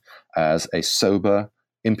himself as a sober,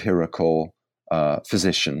 empirical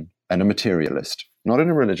physician and a materialist. Not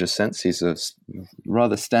in a religious sense. He's a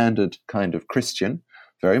rather standard kind of Christian,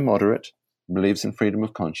 very moderate, believes in freedom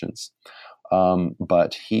of conscience.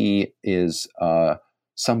 But he is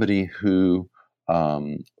somebody who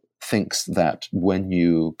thinks that when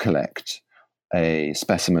you collect a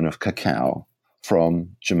specimen of cacao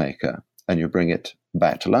from Jamaica and you bring it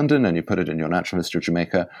back to London and you put it in your Natural History of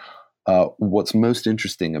Jamaica, what's most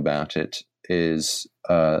interesting about it is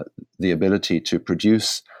the ability to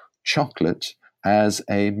produce chocolate as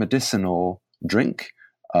a medicinal drink,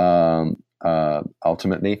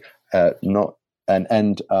 ultimately,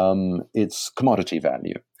 its commodity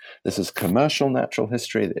value. This is commercial natural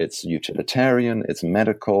history. It's utilitarian. It's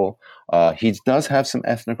medical. He does have some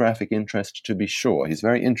ethnographic interest, to be sure. He's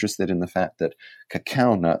very interested in the fact that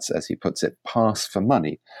cacao nuts, as he puts it, pass for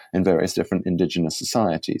money in various different indigenous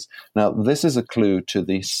societies. Now, this is a clue to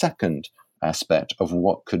the second aspect of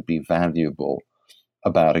what could be valuable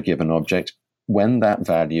about a given object when that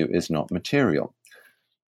value is not material.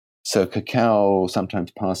 So cacao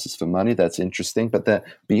sometimes passes for money. That's interesting. But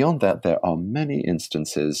beyond that, there are many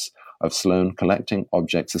instances of Sloane collecting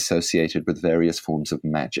objects associated with various forms of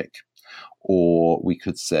magic. Or we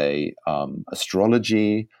could say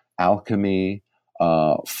astrology, alchemy,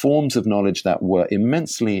 forms of knowledge that were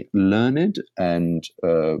immensely learned and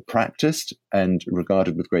practiced and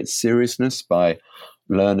regarded with great seriousness by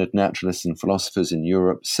learned naturalists and philosophers in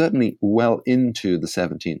Europe, certainly well into the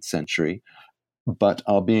 17th century, but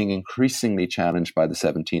are being increasingly challenged by the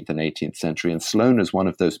 17th and 18th century. And Sloane is one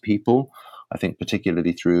of those people, I think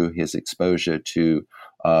particularly through his exposure to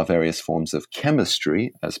various forms of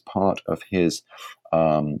chemistry as part of his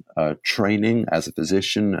training as a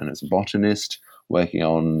physician and as a botanist, working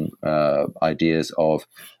on ideas of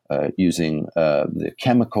using the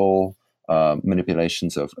chemical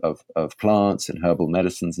manipulations of plants and herbal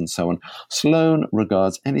medicines and so on. Sloane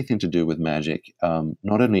regards anything to do with magic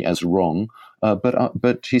not only as wrong,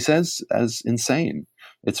 but he says as insane.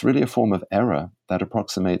 It's really a form of error that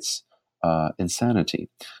approximates insanity.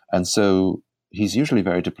 And so he's usually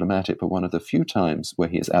very diplomatic, but one of the few times where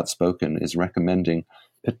he is outspoken is recommending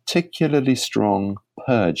particularly strong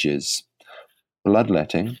purges,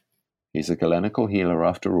 bloodletting. He's a Galenical healer,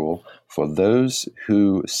 after all, for those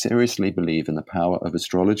who seriously believe in the power of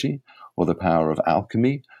astrology or the power of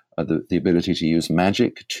alchemy, the ability to use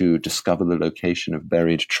magic to discover the location of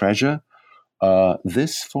buried treasure.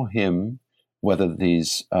 This, for him, whether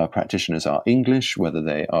these practitioners are English, whether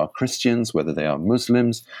they are Christians, whether they are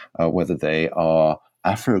Muslims, whether they are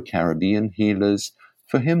Afro-Caribbean healers,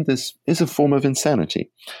 for him, this is a form of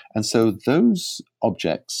insanity. And so those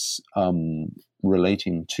objects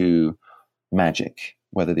relating to magic,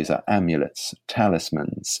 whether these are amulets,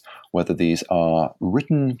 talismans, whether these are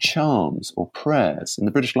written charms or prayers. In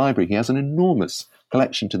the British Library, he has an enormous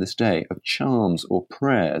collection to this day of charms or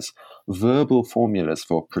prayers, verbal formulas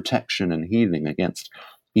for protection and healing against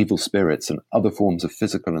evil spirits and other forms of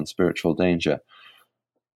physical and spiritual danger.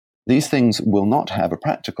 These things will not have a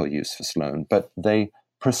practical use for Sloane, but they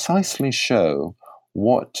precisely show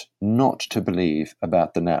what not to believe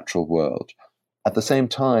about the natural world. At the same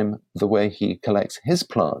time, the way he collects his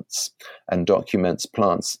plants and documents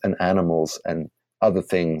plants and animals and other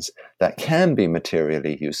things that can be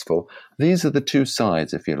materially useful, these are the two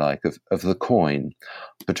sides, if you like, of the coin.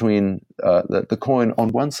 Between the coin, on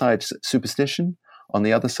one side, superstition, on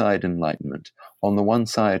the other side, enlightenment. On the one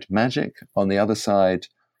side, magic, on the other side,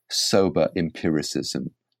 sober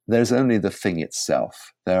empiricism. There's only the thing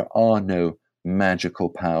itself. There are no magical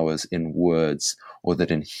powers in words or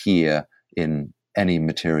that inhere in any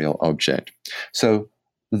material object. So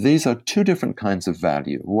these are two different kinds of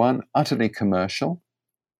value. One, utterly commercial,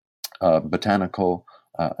 botanical,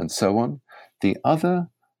 and so on. The other,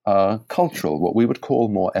 cultural, what we would call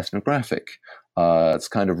more ethnographic. It's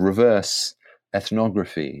kind of reverse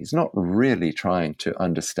ethnography. He's not really trying to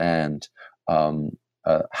understand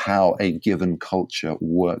how a given culture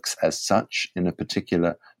works as such in a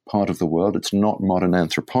particular part of the world. It's not modern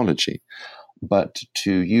anthropology, but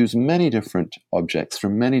to use many different objects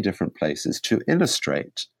from many different places to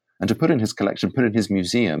illustrate and to put in his collection, put in his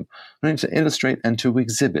museum, and to illustrate and to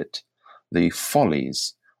exhibit the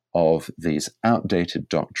follies of these outdated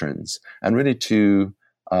doctrines, and really to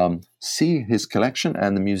see his collection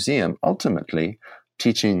and the museum ultimately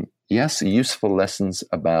teaching, yes, useful lessons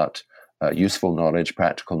about useful knowledge,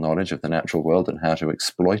 practical knowledge of the natural world and how to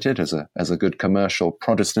exploit it as a good commercial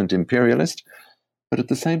Protestant imperialist, but at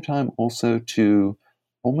the same time also to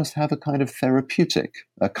almost have a kind of therapeutic,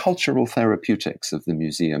 a cultural therapeutics of the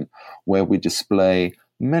museum, where we display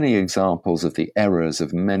many examples of the errors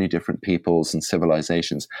of many different peoples and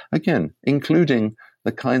civilizations, again, including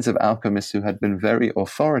the kinds of alchemists who had been very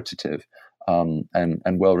authoritative and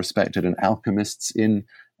well-respected, and alchemists in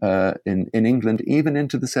England even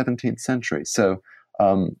into the 17th century. So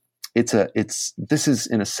this is,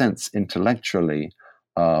 in a sense, intellectually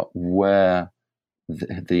where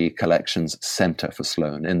the collection's center for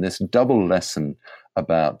Sloane, in this double lesson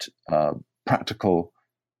about practical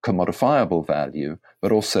commodifiable value,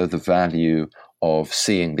 but also the value of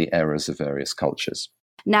seeing the errors of various cultures.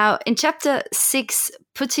 Now, in chapter 6,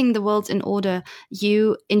 Putting the World in Order,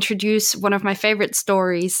 you introduce one of my favorite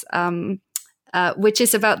stories, which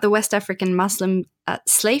is about the West African Muslim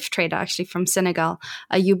slave trader, actually from Senegal,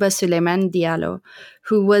 Ayuba Suleiman Diallo,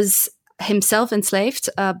 who was himself enslaved,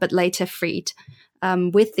 but later freed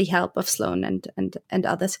with the help of Sloane and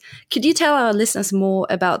others. Could you tell our listeners more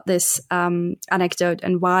about this anecdote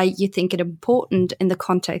and why you think it important in the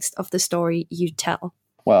context of the story you tell?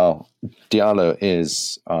 Well, Diallo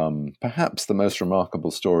is perhaps the most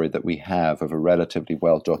remarkable story that we have of a relatively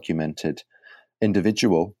well-documented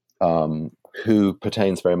individual who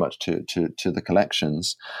pertains very much to the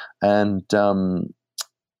collections. And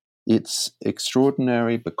it's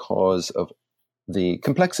extraordinary because of the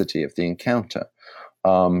complexity of the encounter.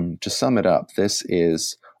 To sum it up, this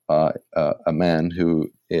is a man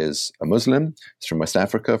who is a Muslim. He's from West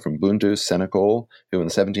Africa, from Bundu, Senegal, who in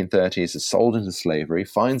the 1730s is sold into slavery,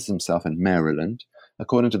 finds himself in Maryland,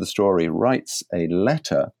 according to the story, writes a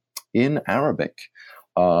letter in Arabic,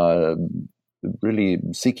 really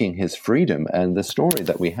seeking his freedom. And the story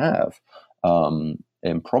that we have,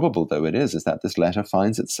 improbable though it is that this letter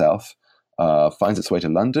finds its way to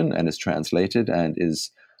London and is translated and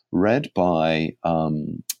is read by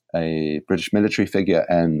a British military figure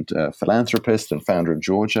and philanthropist and founder of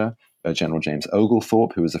Georgia, General James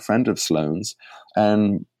Oglethorpe, who was a friend of Sloane's.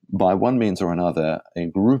 And by one means or another, a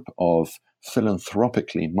group of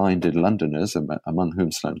philanthropically minded Londoners, among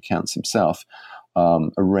whom Sloane counts himself,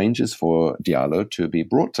 arranges for Diallo to be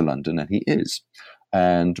brought to London, and he is.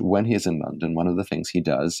 And when he is in London, one of the things he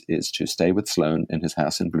does is to stay with Sloane in his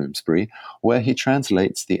house in Bloomsbury, where he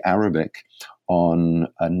translates the Arabic on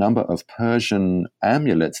a number of Persian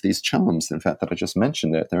amulets, these charms, in fact, that I just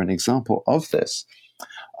mentioned. They're an example of this.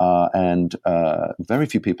 And very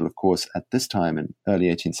few people, of course, at this time in early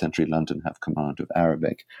 18th century London have command of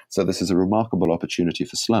Arabic. So this is a remarkable opportunity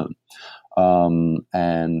for Sloane.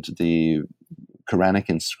 And the Quranic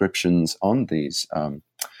inscriptions on these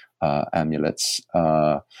amulets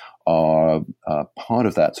are part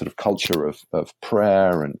of that sort of culture of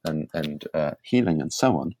prayer and healing and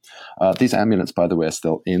so on. These amulets, by the way, are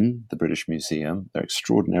still in the British Museum. They're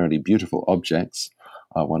extraordinarily beautiful objects.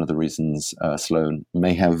 One of the reasons Sloane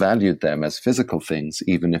may have valued them as physical things,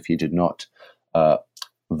 even if he did not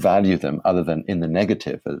value them other than in the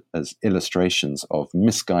negative as illustrations of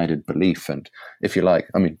misguided belief. And if you like,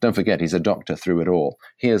 I mean, don't forget, he's a doctor through it all.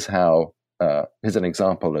 Here's an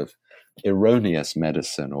example of erroneous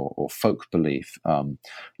medicine or folk belief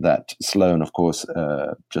that Sloane, of course,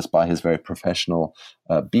 just by his very professional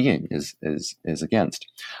being is against.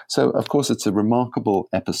 So, of course, it's a remarkable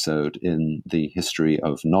episode in the history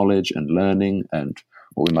of knowledge and learning and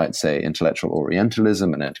what we might say intellectual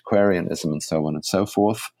Orientalism and antiquarianism and so on and so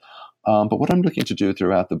forth. But what I'm looking to do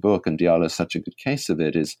throughout the book, and Diallo is such a good case of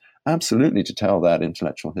it, is absolutely to tell that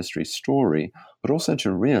intellectual history story, but also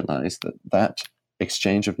to realize that that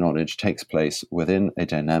exchange of knowledge takes place within a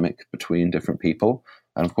dynamic between different people.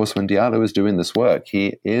 And of course, when Diallo is doing this work,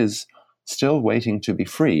 he is still waiting to be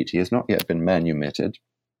freed. He has not yet been manumitted.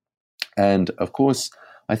 And of course,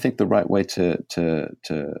 I think the right way to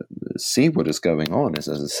see what is going on is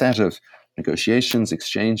as a set of negotiations,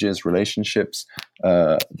 exchanges, relationships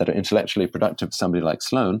that are intellectually productive for somebody like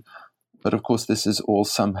Sloane. But of course, this is all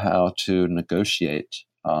somehow to negotiate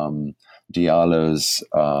Diallo's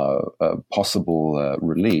possible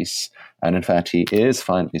release. And in fact, he is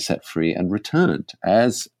finally set free and returned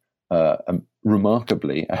as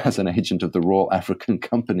remarkably as an agent of the Royal African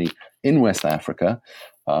Company in West Africa,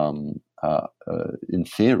 in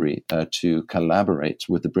theory, to collaborate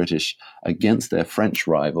with the British against their French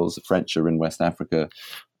rivals. The French are in West Africa.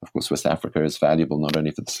 Of course, West Africa is valuable not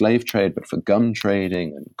only for the slave trade, but for gum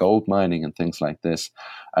trading and gold mining and things like this.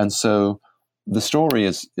 And so the story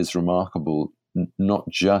is remarkable, not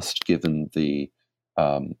just given the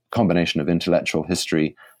combination of intellectual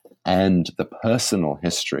history and the personal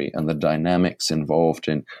history and the dynamics involved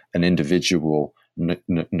in an individual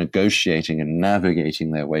negotiating and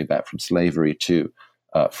navigating their way back from slavery to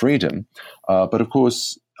freedom. But of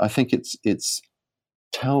course, I think it's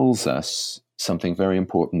tells us something very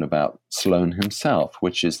important about Sloane himself,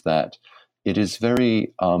 which is that it is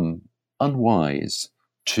very unwise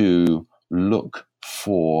to look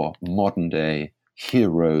for modern day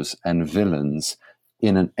heroes and villains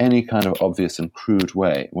in any kind of obvious and crude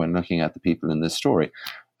way when looking at the people in this story.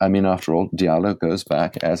 I mean, after all, Diallo goes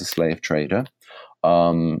back as a slave trader.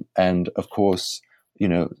 And of course,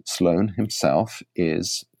 Sloane himself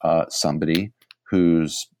is somebody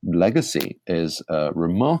whose legacy is a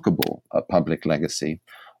remarkable public legacy.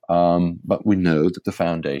 But we know that the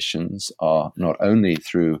foundations are not only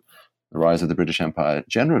through the rise of the British Empire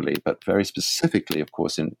generally, but very specifically, of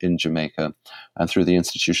course, in Jamaica and through the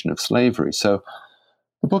institution of slavery. So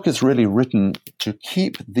the book is really written to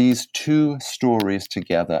keep these two stories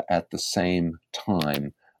together at the same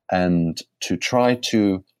time and to try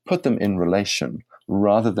to put them in relation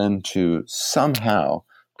rather than to somehow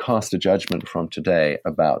cast a judgment from today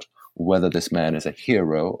about whether this man is a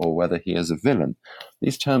hero or whether he is a villain.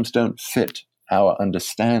 These terms don't fit our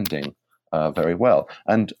understanding very well.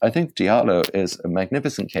 And I think Diallo is a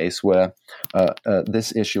magnificent case where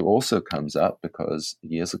this issue also comes up because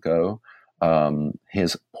years ago,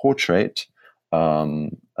 his portrait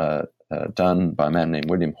done by a man named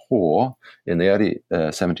William Hoare in the early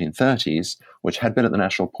 1730s, which had been at the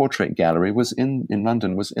National Portrait Gallery, was in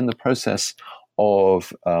London, was in the process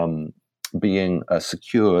of being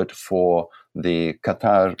secured for the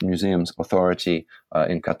Qatar Museums Authority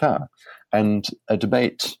in Qatar. And a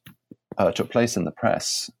debate took place in the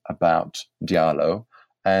press about Diallo,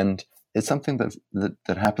 and it's something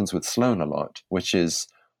that happens with Sloane a lot, which is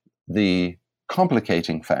the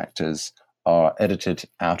complicating factors are edited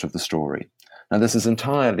out of the story. Now, this is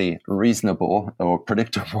entirely reasonable or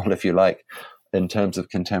predictable, if you like, in terms of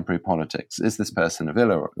contemporary politics. Is this person a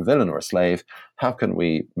villain or a slave? How can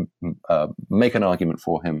we make an argument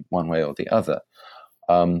for him one way or the other?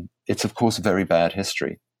 It's, of course, very bad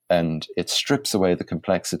history, and it strips away the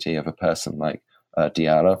complexity of a person like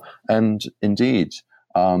Diallo. And indeed,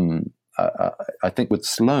 I think with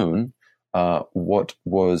Sloane, what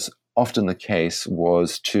was often the case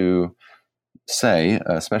was to say,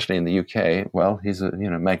 especially in the UK, well, he's a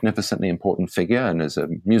magnificently important figure and is a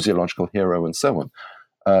museological hero and so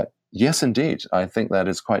on. Yes, indeed, I think that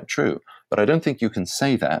is quite true. But I don't think you can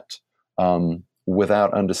say that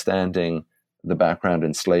without understanding the background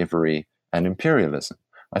in slavery and imperialism.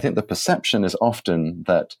 I think the perception is often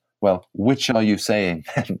that, well, which are you saying?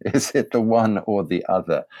 Is it the one or the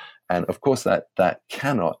other? And of course, that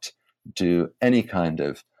cannot do any kind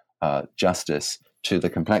of justice to the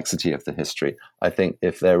complexity of the history. I think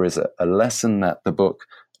if there is a lesson that the book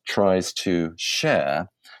tries to share,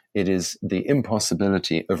 it is the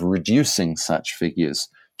impossibility of reducing such figures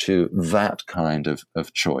to that kind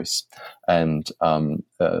of choice. And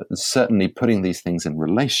certainly putting these things in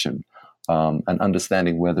relation and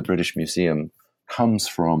understanding where the British Museum comes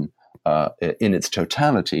from in its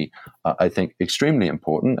totality, I think extremely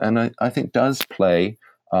important. And I think does play,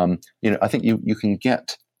 I think you can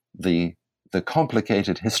get the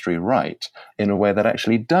complicated history right in a way that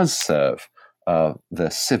actually does serve the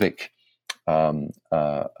civic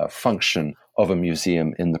function of a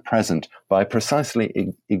museum in the present by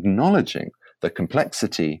precisely acknowledging the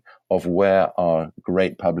complexity of where our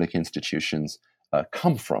great public institutions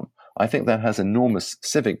come from. I think that has enormous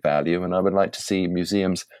civic value, and I would like to see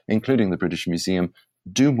museums, including the British Museum,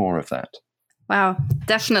 do more of that. Wow,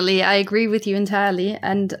 definitely. I agree with you entirely.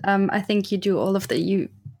 And I think you do all of you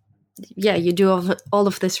do all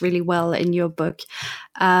of this really well in your book.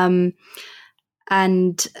 And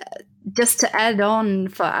just to add on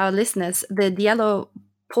for our listeners, the yellow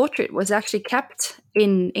portrait was actually kept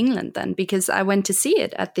in England then, because I went to see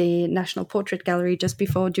it at the National Portrait Gallery just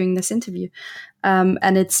before doing this interview.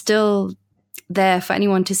 And it's still there for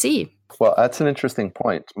anyone to see. Well, that's an interesting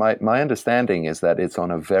point. My understanding is that it's on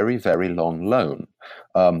a very, very long loan,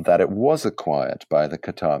 that it was acquired by the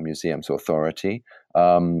Qatar Museums Authority.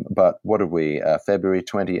 But what are we, February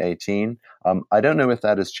 2018? I don't know if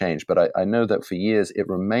that has changed, but I know that for years it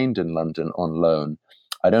remained in London on loan.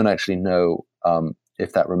 I don't actually know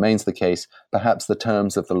if that remains the case. Perhaps the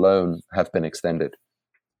terms of the loan have been extended.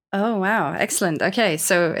 Oh, wow. Excellent. Okay.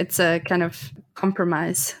 So it's a kind of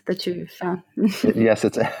compromise that you found. Yes,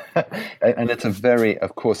 it's a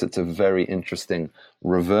very interesting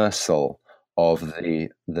reversal of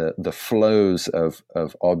the flows of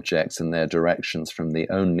objects and their directions from the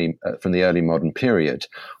early modern period,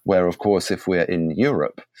 where, of course, if we're in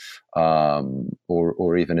Europe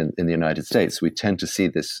or even in the United States, we tend to see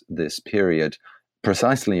this period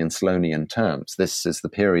precisely in Sloanian terms. This is the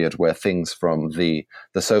period where things from the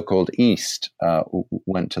so-called East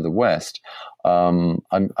went to the West.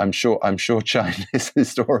 I'm sure Chinese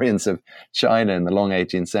historians of China in the long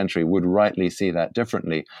 18th century would rightly see that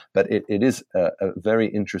differently. But it is a very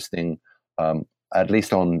interesting, at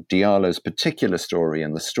least on Diallo's particular story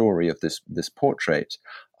and the story of this portrait,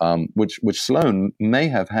 which Sloane may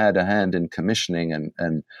have had a hand in commissioning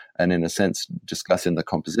and in a sense discussing the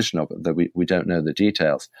composition of it, though we don't know the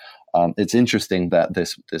details. It's interesting that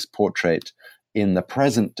this portrait in the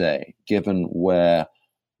present day, given where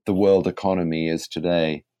the world economy is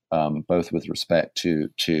today, both with respect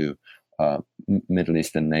to Middle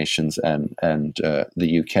Eastern nations and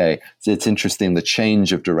the UK. So it's interesting the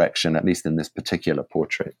change of direction, at least in this particular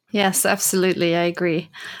portrait. Yes, absolutely. I agree.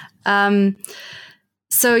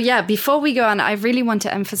 So yeah, before we go on, I really want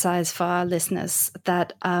to emphasize for our listeners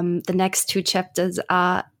that the next two chapters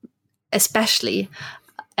are especially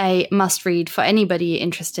a must read for anybody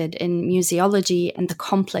interested in museology and the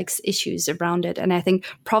complex issues around it. And I think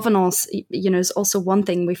provenance, is also one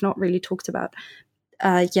thing we've not really talked about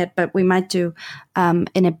yet, but we might do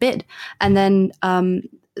in a bit. And then,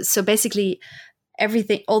 so basically,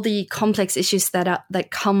 everything, all the complex issues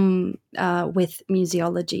that come with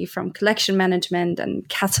museology, from collection management and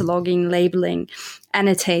cataloging, labeling,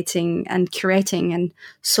 annotating and curating and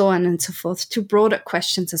so on and so forth, to broader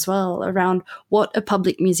questions as well around what a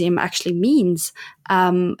public museum actually means,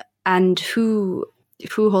 and who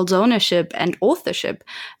holds ownership and authorship,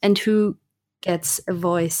 and who gets a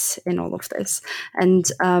voice in all of this. And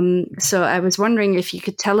so I was wondering if you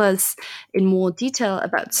could tell us in more detail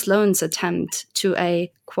about Sloane's attempt to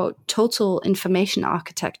a, quote, total information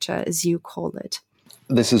architecture, as you call it.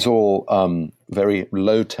 This is all very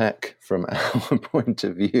low-tech from our point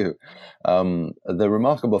of view. The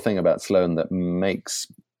remarkable thing about Sloane that makes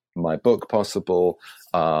my book possible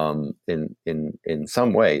in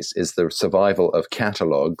some ways is the survival of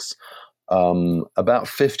catalogues. About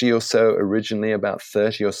 50 or so originally, about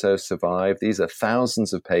 30 or so survive. These are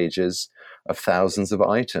thousands of pages of thousands of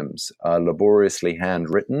items, laboriously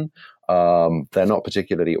handwritten. They're not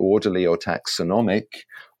particularly orderly or taxonomic.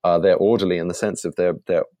 They're orderly in the sense of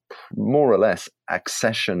they're more or less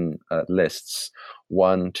accession lists,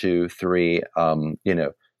 1, 2, 3,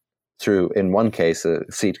 through, in one case, a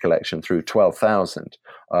seat collection through 12,000.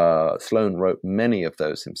 Sloane wrote many of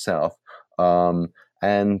those himself.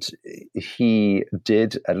 And he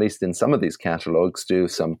did, at least in some of these catalogs, do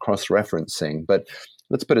some cross-referencing. But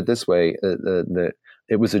let's put it this way,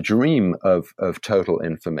 it was a dream of total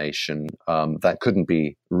information that couldn't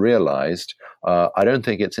be realized. I don't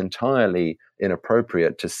think it's entirely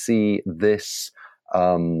inappropriate to see this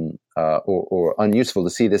or unuseful to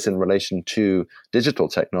see this in relation to digital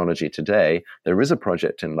technology today. There is a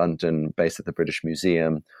project in London based at the British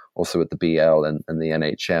Museum, also at the BL and the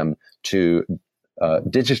NHM, to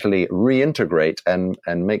digitally reintegrate and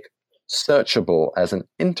make searchable as an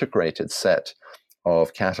integrated set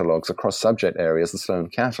of catalogs across subject areas, the Sloan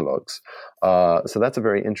catalogs. So that's a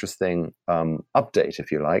very interesting update,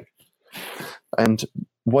 if you like. And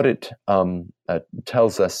what it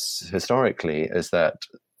tells us historically is that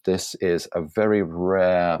this is a very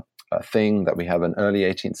rare thing, that we have an early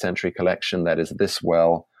 18th century collection that is this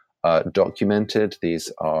well documented.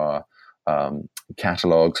 These are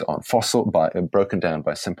catalogs on broken down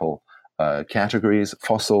by simple categories: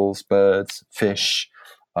 fossils, birds, fish,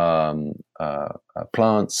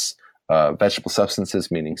 plants, vegetable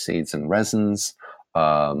substances, meaning seeds and resins,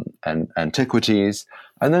 and antiquities.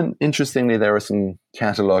 And then, interestingly, there are some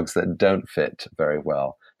catalogs that don't fit very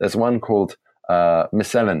well. There's one called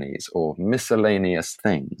miscellanies, or miscellaneous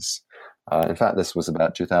things. In fact, this was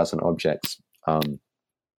about 2,000 objects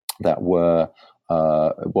that were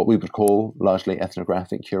what we would call largely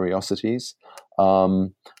ethnographic curiosities.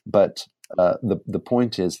 But the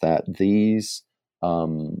point is that these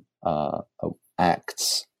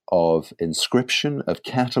acts of inscription, of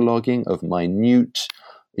cataloging, of minute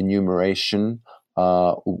enumeration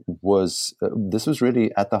this was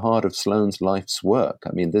really at the heart of Sloane's life's work.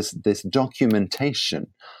 I mean, this documentation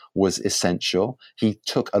was essential. He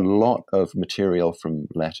took a lot of material from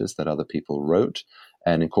letters that other people wrote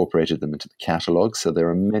and incorporated them into the catalogue. So there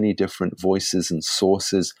are many different voices and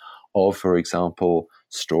sources of, for example,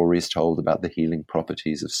 stories told about the healing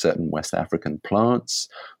properties of certain West African plants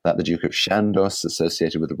that the Duke of Chandos,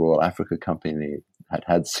 associated with the Royal Africa Company,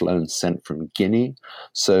 had Sloane sent from Guinea.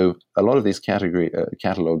 So a lot of these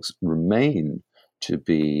catalogues remain to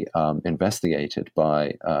be investigated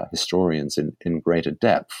by historians in greater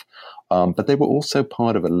depth. But they were also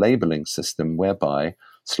part of a labeling system whereby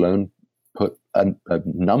Sloane put a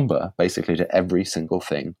number basically to every single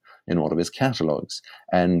thing in all of his catalogs.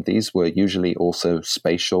 And these were usually also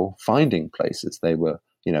spatial finding places. They were,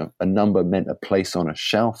 a number meant a place on a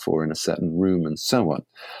shelf or in a certain room and so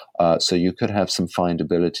on. So you could have some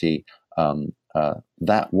findability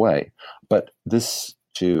that way. But this,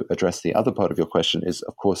 to address the other part of your question, is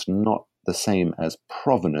of course not the same as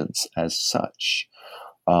provenance as such.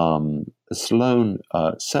 Sloane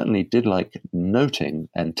certainly did like noting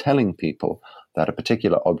and telling people that a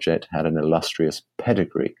particular object had an illustrious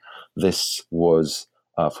pedigree. This was,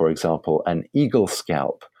 for example, an eagle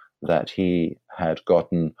scalp that he had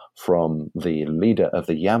gotten from the leader of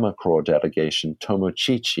the Yamacraw delegation,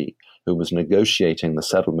 Tomochichi, who was negotiating the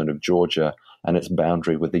settlement of Georgia and its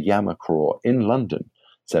boundary with the Yamacraw in London,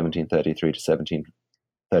 1733 to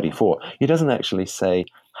 1734. He doesn't actually say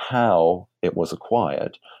how it was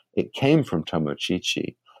acquired. It came from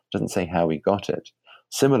Tomochichi. Doesn't say how he got it.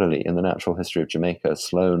 Similarly, in the Natural History of Jamaica,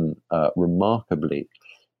 Sloane remarkably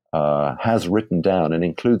has written down and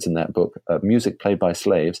includes in that book music played by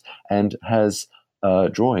slaves, and has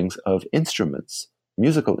drawings of instruments,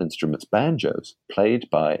 musical instruments, banjos, played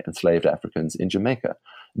by enslaved Africans in Jamaica.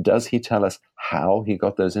 Does he tell us how he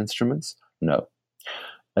got those instruments? No.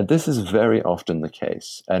 And this is very often the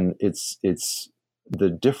case. And it's the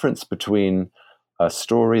difference between a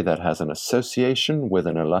story that has an association with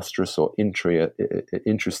an illustrious or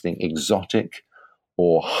interesting, exotic,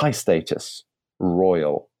 or high status,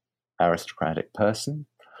 royal, aristocratic person.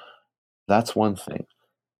 That's one thing.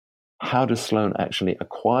 How does Sloane actually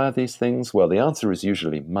acquire these things? Well, the answer is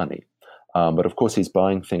usually money. But of course, he's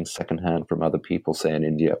buying things secondhand from other people, say in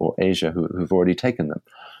India or Asia, who've already taken them.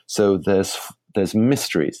 So there's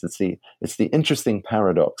mysteries. It's the interesting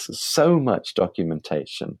paradox. So much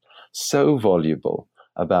documentation, so voluble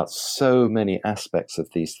about so many aspects of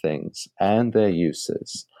these things and their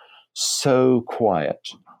uses, so quiet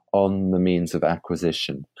on the means of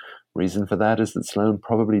acquisition. Reason for that is that Sloane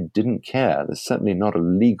probably didn't care. There's certainly not a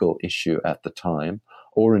legal issue at the time,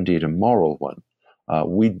 or indeed a moral one.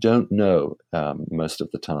 We don't know most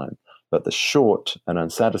of the time, but the short and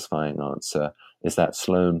unsatisfying answer is that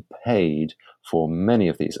Sloane paid for many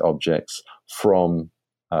of these objects from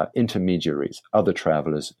intermediaries, other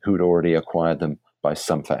travelers who'd already acquired them by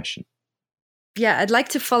some fashion. Yeah, I'd like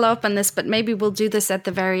to follow up on this, but maybe we'll do this at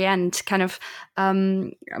the very end.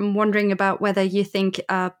 I'm wondering about whether you think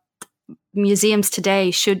museums today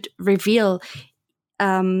should reveal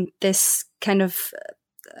this kind of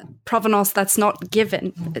provenance that's not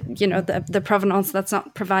given, the provenance that's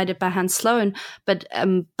not provided by Hans Sloane, but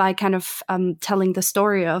by telling the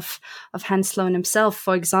story of Hans Sloane himself,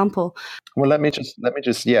 for example. Well, let me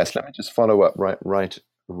just follow up right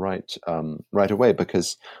right away,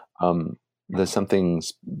 because there's something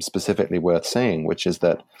specifically worth saying, which is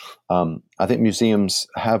that I think museums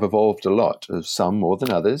have evolved a lot, some more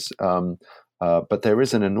than others, but there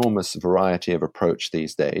is an enormous variety of approach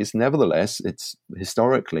these days. Nevertheless, it's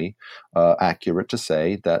historically accurate to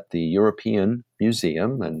say that the European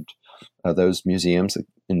Museum and those museums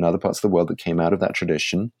in other parts of the world that came out of that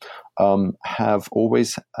tradition have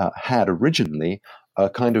always had originally a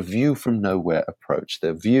kind of view from nowhere approach.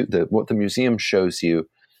 What the museum shows you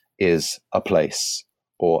is a place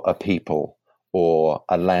or a people or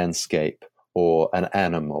a landscape or an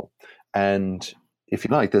animal. And if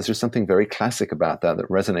you like, there's just something very classic about that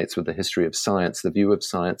resonates with the history of science, the view of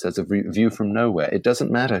science as a view from nowhere. It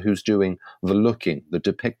doesn't matter who's doing the looking, the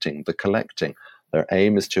depicting, the collecting. Their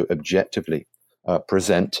aim is to objectively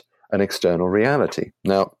present an external reality.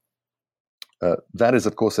 Now, that is,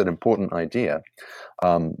 of course, an important idea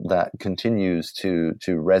that continues to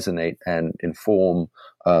resonate and inform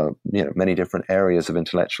many different areas of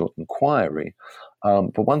intellectual inquiry.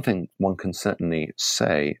 But one thing one can certainly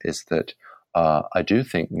say is that I do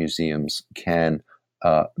think museums can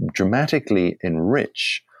dramatically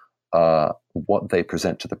enrich what they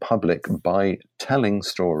present to the public by telling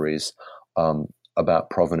stories about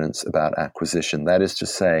provenance, about acquisition. That is to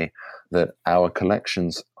say that our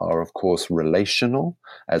collections are, of course, relational,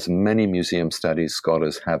 as many museum studies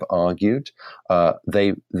scholars have argued.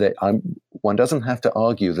 One doesn't have to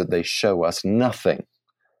argue that they show us nothing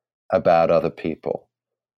about other people.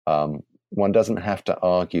 One doesn't have to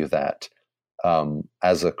argue that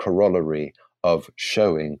as a corollary of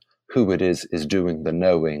showing who it is doing the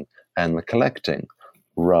knowing and the collecting.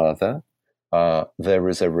 Rather, there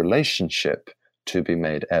is a relationship to be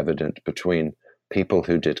made evident between people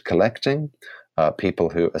who did collecting, people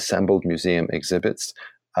who assembled museum exhibits,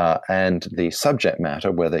 and the subject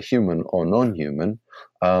matter, whether human or non-human,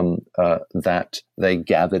 that they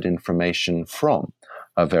gathered information from,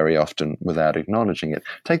 very often without acknowledging it.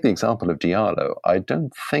 Take the example of Diallo. I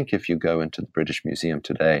don't think if you go into the British Museum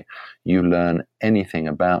today, you learn anything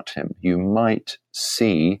about him. You might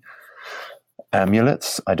see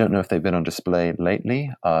amulets. I don't know if they've been on display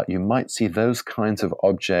lately. You might see those kinds of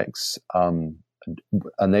objects, and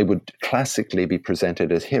they would classically be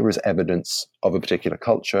presented as here is evidence of a particular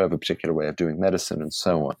culture, of a particular way of doing medicine, and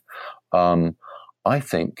so on. I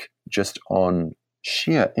think just on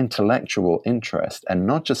sheer intellectual interest, and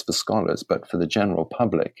not just for scholars, but for the general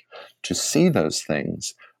public, to see those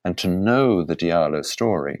things and to know the Diallo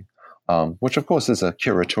story, which of course is a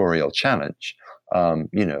curatorial challenge.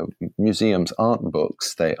 Museums aren't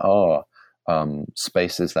books. They are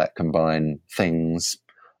spaces that combine things,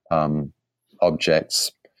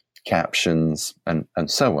 objects, captions, and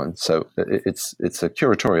so on. So it's a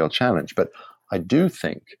curatorial challenge. But I do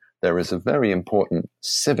think there is a very important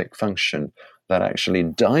civic function that actually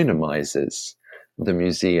dynamizes the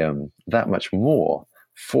museum that much more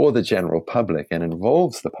for the general public and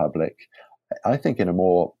involves the public, I think, in a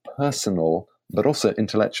more personal but also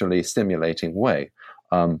intellectually stimulating way.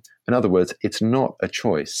 In other words, it's not a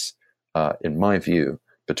choice, in my view,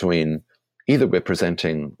 between either we're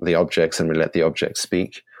presenting the objects and we let the objects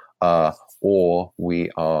speak, or we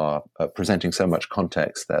are presenting so much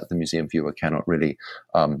context that the museum viewer cannot really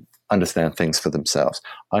understand things for themselves.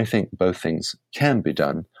 I think both things can be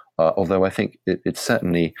done, although I think it's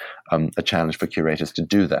certainly a challenge for curators to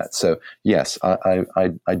do that. So yes, I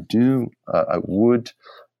would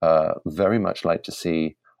very much like to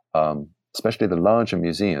see, especially the larger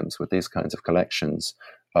museums with these kinds of collections,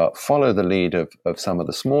 follow the lead of some of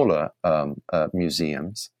the smaller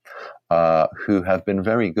museums who have been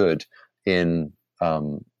very good in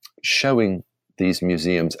showing these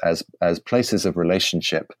museums as places of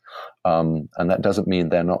relationship, and that doesn't mean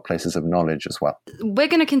they're not places of knowledge as well. We're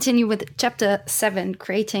going to continue with Chapter 7,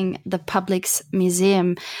 Creating the Public's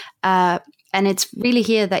Museum. And it's really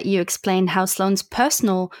here that you explain how Sloane's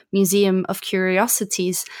personal museum of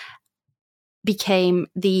curiosities became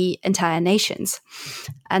the entire nation's.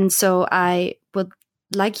 And so I would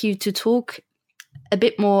like you to talk a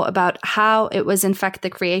bit more about how it was in fact the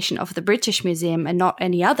creation of the British Museum and not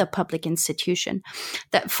any other public institution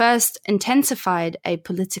that first intensified a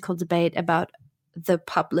political debate about the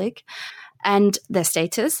public and their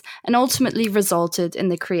status, and ultimately resulted in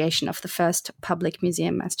the creation of the first public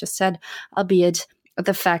museum, as just said, albeit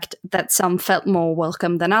the fact that some felt more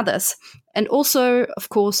welcome than others. And also, of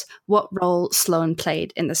course, what role Sloane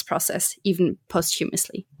played in this process, even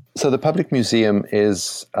posthumously. So the public museum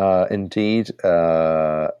is indeed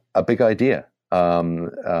a big idea. And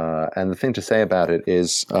the thing to say about it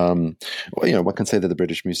is, one can say that the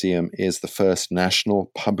British Museum is the first national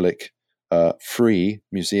public free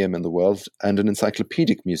museum in the world, and an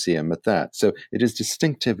encyclopedic museum at that. So it is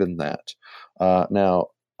distinctive in that. Now,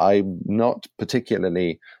 I'm not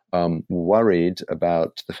particularly worried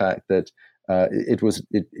about the fact that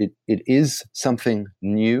it is something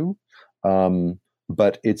new,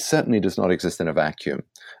 but it certainly does not exist in a vacuum.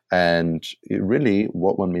 And really,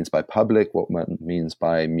 what one means by public, what one means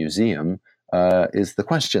by museum, is the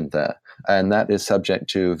question there, and that is subject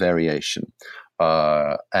to variation.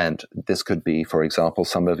 And this could be, for example,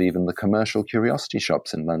 some of even the commercial curiosity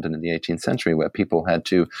shops in London in the 18th century, where people had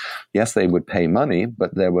to, yes, they would pay money,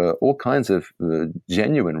 but there were all kinds of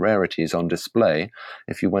genuine rarities on display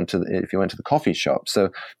if you went to the coffee shop. So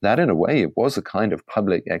that, in a way, it was a kind of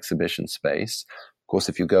public exhibition space. Of course,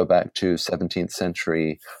 if you go back to 17th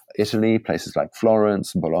century Italy, places like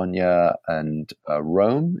Florence, Bologna, and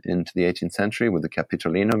Rome into the 18th century with the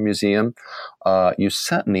Capitolino Museum, you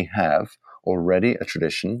certainly have already a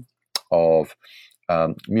tradition of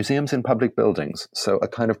museums in public buildings. So a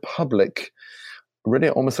kind of public, really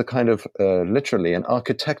almost a kind of literally an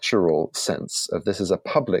architectural sense of this as a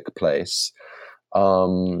public place.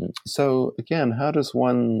 So again, how does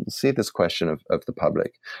one see this question of the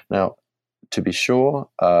public? Now, to be sure,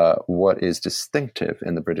 what is distinctive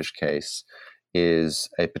in the British case is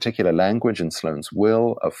a particular language in Sloane's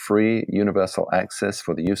will of free universal access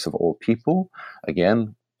for the use of all people.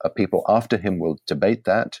 Again, people after him will debate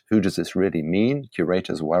that. Who does this really mean?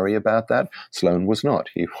 Curators worry about that. Sloane was not.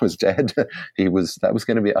 He was dead. That was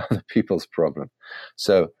going to be other people's problem.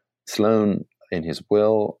 So Sloane, in his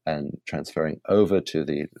will and transferring over to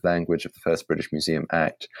the language of the first British Museum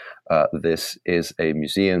Act, this is a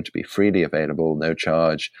museum to be freely available, no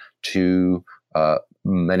charge, to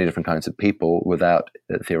many different kinds of people without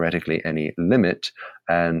theoretically any limit,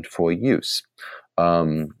 and for use.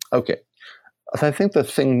 Okay. I think the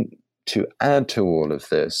thing to add to all of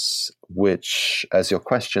this, which, as your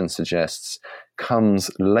question suggests, comes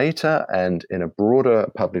later and in a broader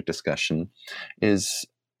public discussion, is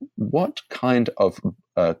what kind of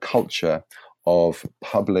culture of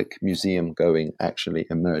public museum going actually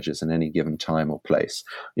emerges in any given time or place.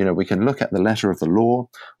 You know, we can look at the letter of the law,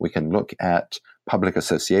 we can look at public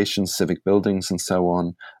associations, civic buildings, and so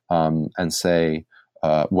on, and say,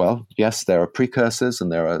 well, yes, there are precursors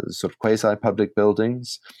and there are sort of quasi-public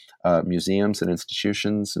buildings, museums and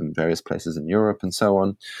institutions in various places in Europe and so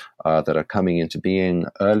on, that are coming into being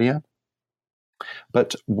earlier.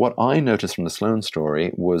 But what I noticed from the Sloane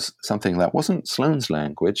story was something that wasn't Sloane's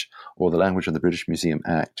language or the language of the British Museum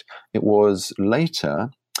Act. It was later,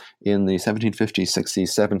 in the 1750s, 60s,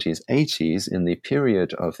 70s, 80s, in the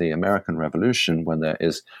period of the American Revolution, when there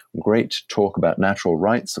is great talk about natural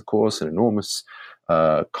rights, of course, an enormous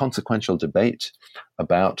consequential debate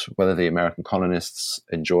about whether the American colonists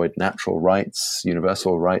enjoyed natural rights,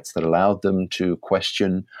 universal rights that allowed them to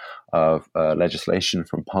question legislation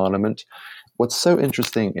from Parliament. What's so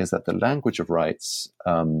interesting is that the language of rights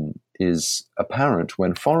is apparent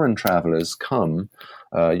when foreign travelers come,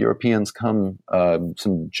 Europeans come,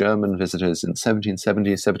 some German visitors in the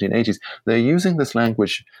 1770s, 1780s, they're using this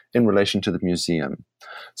language in relation to the museum.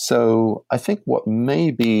 So I think what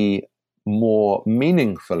may be more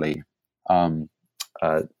meaningfully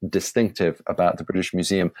distinctive about the British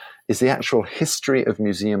Museum is the actual history of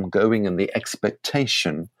museum going and the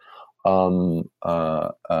expectation in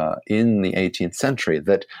the 18th century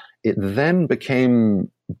that it then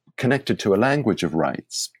became connected to a language of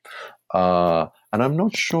rights. And I'm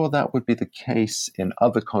not sure that would be the case in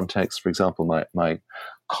other contexts. For example, my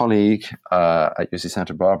colleague at UC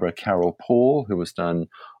Santa Barbara, Carol Paul, who has done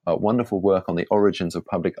wonderful work on the origins of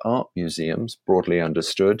public art museums, broadly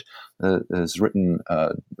understood, has written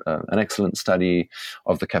an excellent study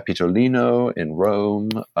of the Capitolino in Rome,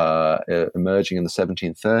 emerging in the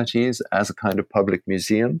 1730s as a kind of public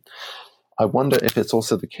museum. I wonder if it's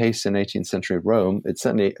also the case in 18th century Rome. It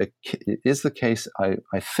certainly is the case, I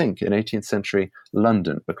think, in 18th century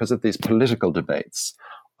London, because of these political debates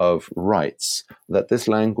of rights, that this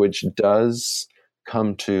language does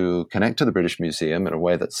come to connect to the British Museum in a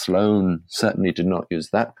way that Sloane certainly did not use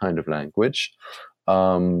that kind of language.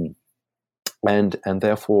 And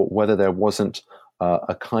therefore, whether there wasn't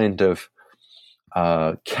a kind of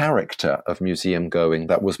character of museum going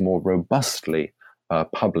that was more robustly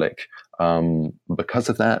public because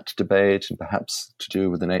of that debate, and perhaps to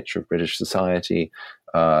do with the nature of British society,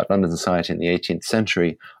 London society in the 18th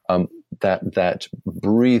century, that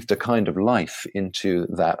breathed a kind of life into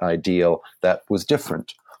that ideal that was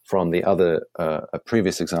different from the other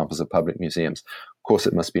previous examples of public museums. Of course,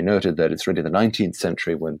 it must be noted that it's really the 19th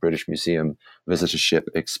century when British Museum visitorship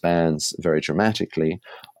expands very dramatically.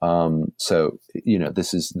 So,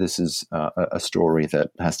 this is a story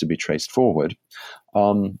that has to be traced forward.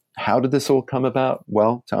 How did this all come about?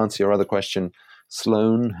 Well, to answer your other question,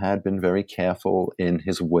 Sloane had been very careful in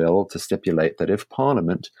his will to stipulate that if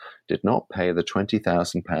Parliament did not pay the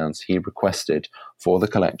 £20,000 he requested for the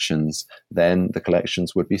collections, then the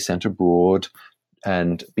collections would be sent abroad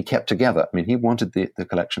and be kept together. I mean, he wanted the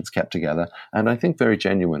collections kept together, and I think very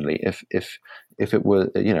genuinely, if it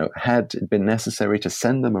were, had been necessary to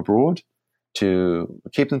send them abroad to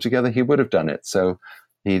keep them together, he would have done it. So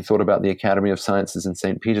he thought about the Academy of Sciences in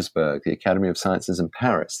St. Petersburg, the Academy of Sciences in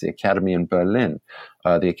Paris, the Academy in Berlin,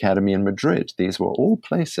 the Academy in Madrid. These were all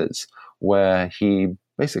places where he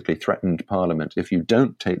basically threatened Parliament, if you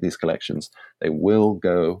don't take these collections, they will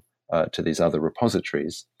go to these other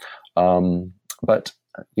repositories. But,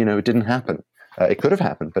 it didn't happen. It could have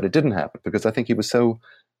happened, but it didn't happen because I think he was so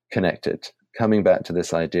connected, coming back to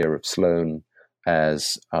this idea of Sloane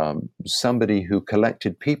as somebody who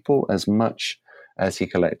collected people as much as he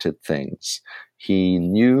collected things. He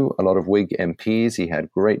knew a lot of Whig MPs. He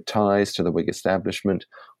had great ties to the Whig establishment.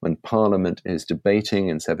 When Parliament is debating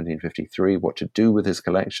in 1753 what to do with his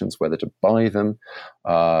collections, whether to buy them,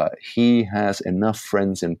 he has enough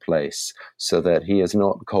friends in place so that he is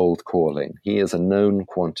not cold calling. He is a known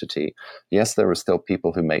quantity. Yes, there are still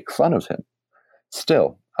people who make fun of him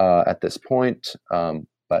still at this point,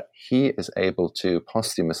 but he is able to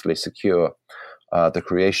posthumously secure the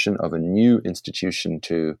creation of a new institution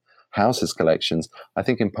to house his collections, I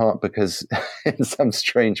think in part because in some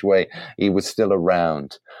strange way he was still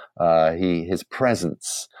around. His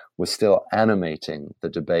presence was still animating the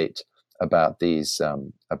debate about these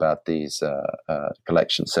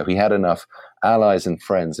collections. So he had enough allies and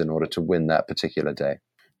friends in order to win that particular day.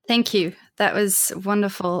 Thank you. That was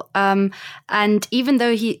wonderful. And even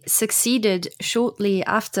though he succeeded shortly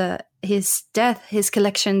after his death, his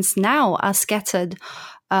collections now are scattered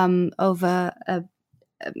over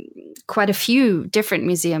quite a few different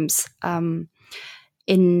museums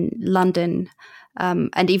in London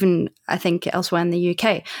and even, I think, elsewhere in the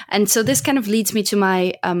UK. And so this kind of leads me to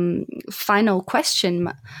my final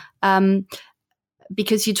question,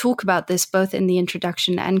 because you talk about this both in the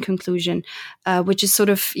introduction and conclusion, which is sort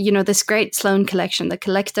of, this great Sloane collection, the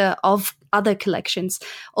collector of other collections,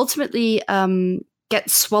 ultimately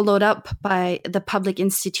gets swallowed up by the public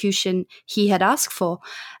institution he had asked for.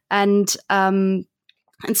 And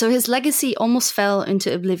so his legacy almost fell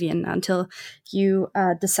into oblivion until you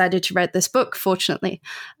decided to write this book, fortunately.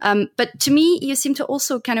 But to me, you seem to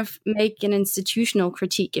also kind of make an institutional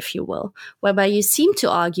critique, if you will, whereby you seem to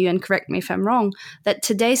argue, and correct me if I'm wrong, that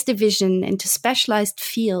today's division into specialized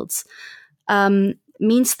fields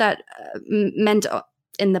means that meant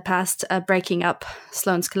in the past breaking up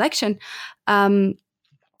Sloane's collection,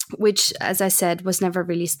 which, as I said, was never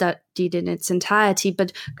really studied in its entirety.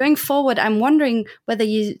 But going forward, I'm wondering whether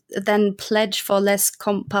you then pledge for less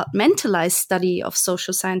compartmentalized study of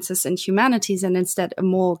social sciences and humanities, and instead a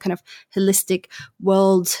more kind of holistic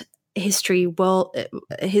history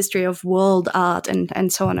of world art,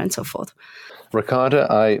 and so on and so forth. Ricarda,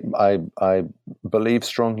 I believe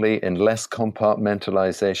strongly in less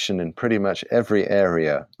compartmentalization in pretty much every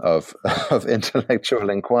area of intellectual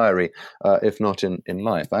inquiry, if not in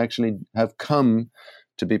life. I actually have come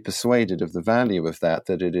to be persuaded of the value of that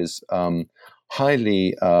it is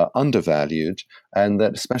highly undervalued, and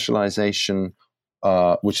that specialization,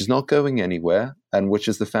 which is not going anywhere, and which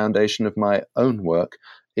is the foundation of my own work,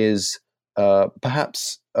 is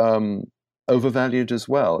perhaps overvalued as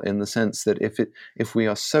well, in the sense that if we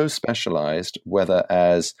are so specialized, whether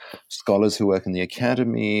as scholars who work in the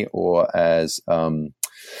academy or as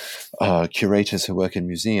curators who work in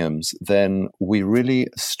museums, then we really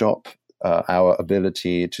stop our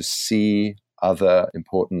ability to see other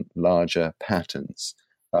important, larger patterns.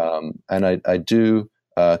 And I do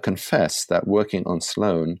confess that working on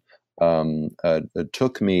Sloane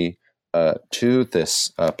took me to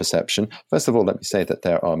this perception. First of all, let me say that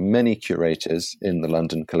there are many curators in the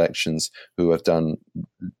London collections who have done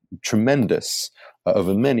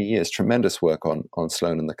over many years, tremendous work on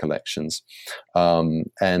Sloane and the collections.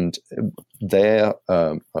 And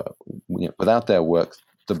without their work,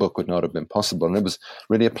 the book would not have been possible. And it was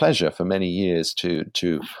really a pleasure for many years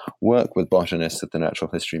to work with botanists at the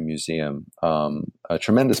Natural History Museum. A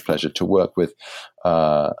tremendous pleasure to work with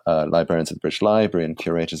librarians at the British Library and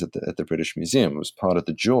curators at the British Museum. It was part of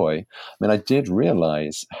the joy. I mean, I did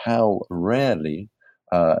realize how rarely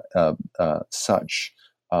such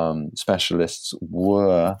specialists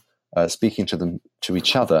were speaking to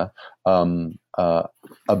each other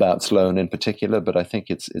about Sloane in particular, but I think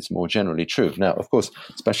it's more generally true. Now, of course,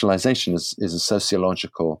 specialization is a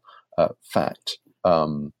sociological fact,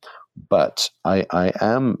 but I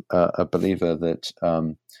am a believer that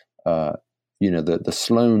the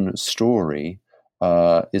Sloane story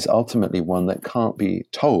is ultimately one that can't be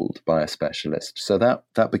told by a specialist. So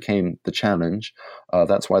that became the challenge.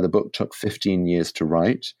 That's why the book took 15 years to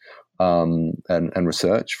write and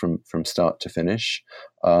research from start to finish.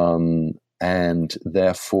 And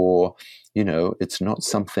therefore, it's not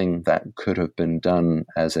something that could have been done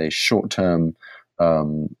as a short-term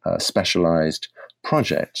specialized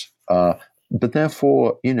project. But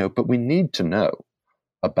therefore, but we need to know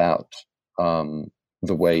about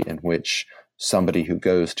the way in which somebody who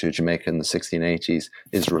goes to Jamaica in the 1680s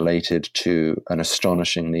is related to an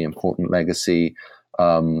astonishingly important legacy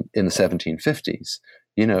in the 1750s.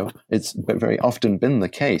 It's very often been the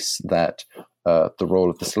case that the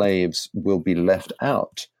role of the slaves will be left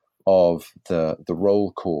out of the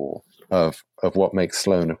roll call of what makes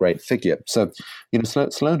Sloane a great figure. So,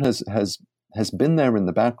 Sloane has been there in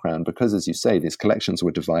the background because, as you say, these collections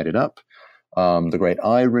were divided up. The great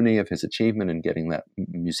irony of his achievement in getting that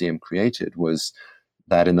museum created was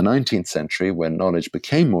that in the 19th century, when knowledge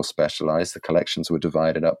became more specialized, the collections were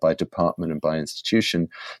divided up by department and by institution.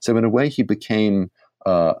 So in a way, he became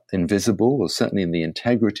invisible, or certainly in the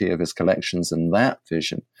integrity of his collections, and that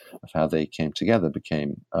vision of how they came together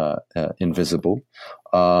became invisible.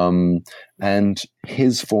 And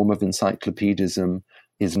his form of encyclopedism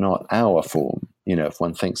is not our form. If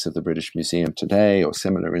one thinks of the British Museum today or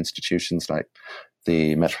similar institutions like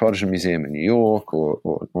the Metropolitan Museum in New York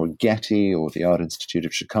or Getty or the Art Institute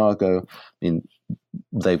of Chicago,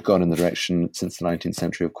 they've gone in the direction since the 19th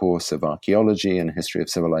century, of course, of archaeology and history of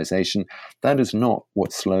civilization. That is not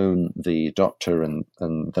what Sloane, the doctor and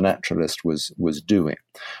the naturalist, was doing.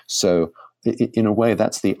 So in a way,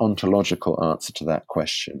 that's the ontological answer to that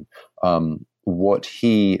question. What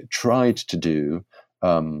he tried to do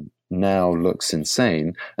now looks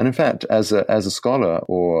insane. And in fact, as a scholar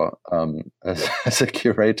or as a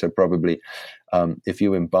curator, probably, if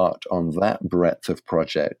you embarked on that breadth of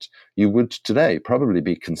project, you would today probably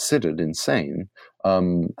be considered insane,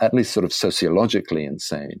 at least sort of sociologically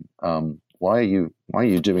insane. Why are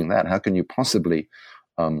you doing that? How can you possibly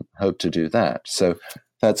hope to do that? So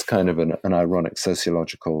that's kind of an ironic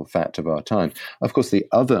sociological fact of our time. Of course, the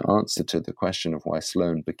other answer to the question of why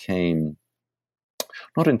Sloane became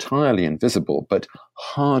not entirely invisible, but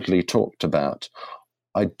hardly talked about,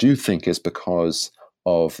 I do think is because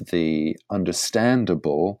of the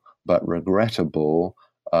understandable but regrettable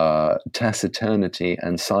taciturnity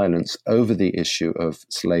and silence over the issue of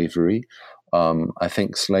slavery. I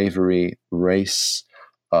think slavery, race,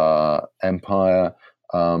 empire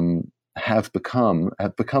have become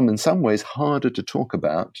in some ways harder to talk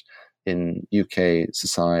about in UK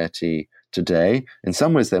society today. In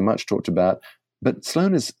some ways, they're much talked about. But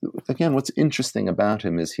Sloane is, again, what's interesting about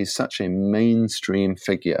him is he's such a mainstream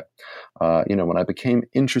figure. When I became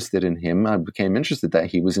interested in him, I became interested that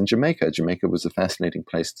he was in Jamaica. Jamaica was a fascinating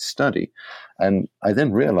place to study. And I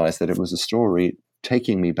then realized that it was a story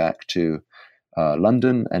taking me back to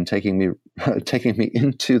London and taking me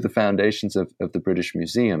into the foundations of the British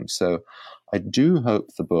Museum. So I do hope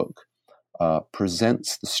the book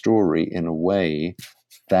presents the story in a way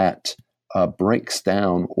that breaks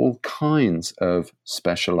down all kinds of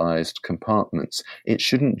specialized compartments. It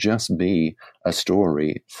shouldn't just be a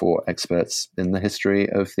story for experts in the history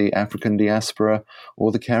of the African diaspora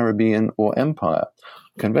or the Caribbean or empire.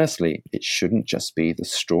 Conversely, it shouldn't just be the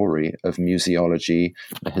story of museology,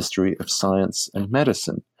 the history of science and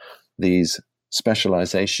medicine. These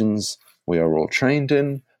specializations we are all trained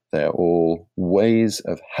in. They're all ways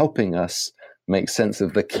of helping us make sense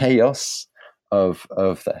of the chaos of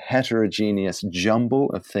the heterogeneous jumble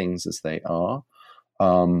of things as they are,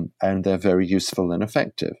 and they're very useful and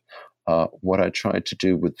effective. What I tried to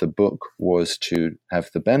do with the book was to have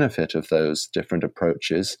the benefit of those different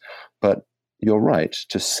approaches, but you're right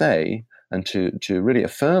to say and to really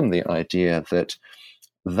affirm the idea that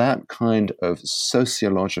that kind of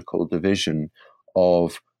sociological division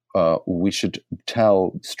of we should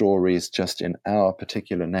tell stories just in our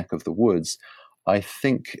particular neck of the woods, I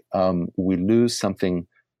think we lose something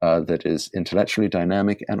that is intellectually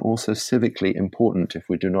dynamic and also civically important if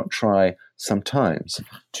we do not try sometimes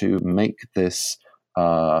to make this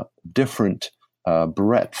different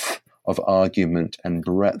breadth of argument and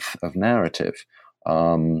breadth of narrative.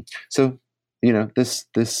 So, this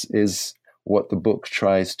is what the book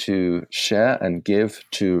tries to share and give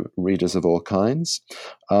to readers of all kinds.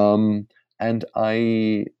 And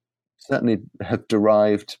I certainly have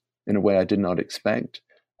derived in a way I did not expect,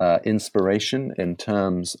 inspiration in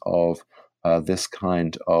terms of this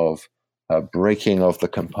kind of breaking of the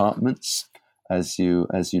compartments, as you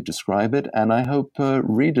describe it. And I hope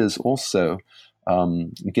readers also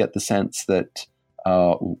get the sense that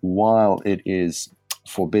while it is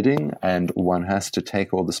forbidding and one has to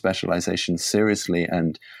take all the specializations seriously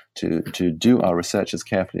and to do our research as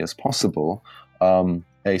carefully as possible,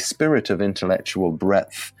 a spirit of intellectual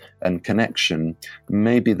breadth and connection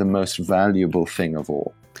may be the most valuable thing of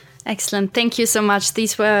all. Excellent. Thank you so much.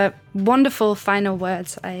 These were wonderful final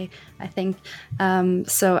words, I think.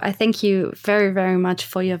 So I thank you very, very much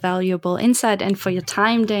for your valuable insight and for your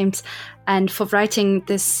time, James, and for writing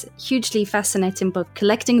this hugely fascinating book,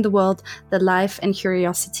 Collecting the World, The Life and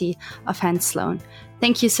Curiosity of Hans Sloane.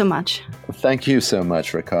 Thank you so much. Thank you so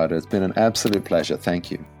much, Ricardo. It's been an absolute pleasure.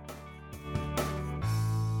 Thank you.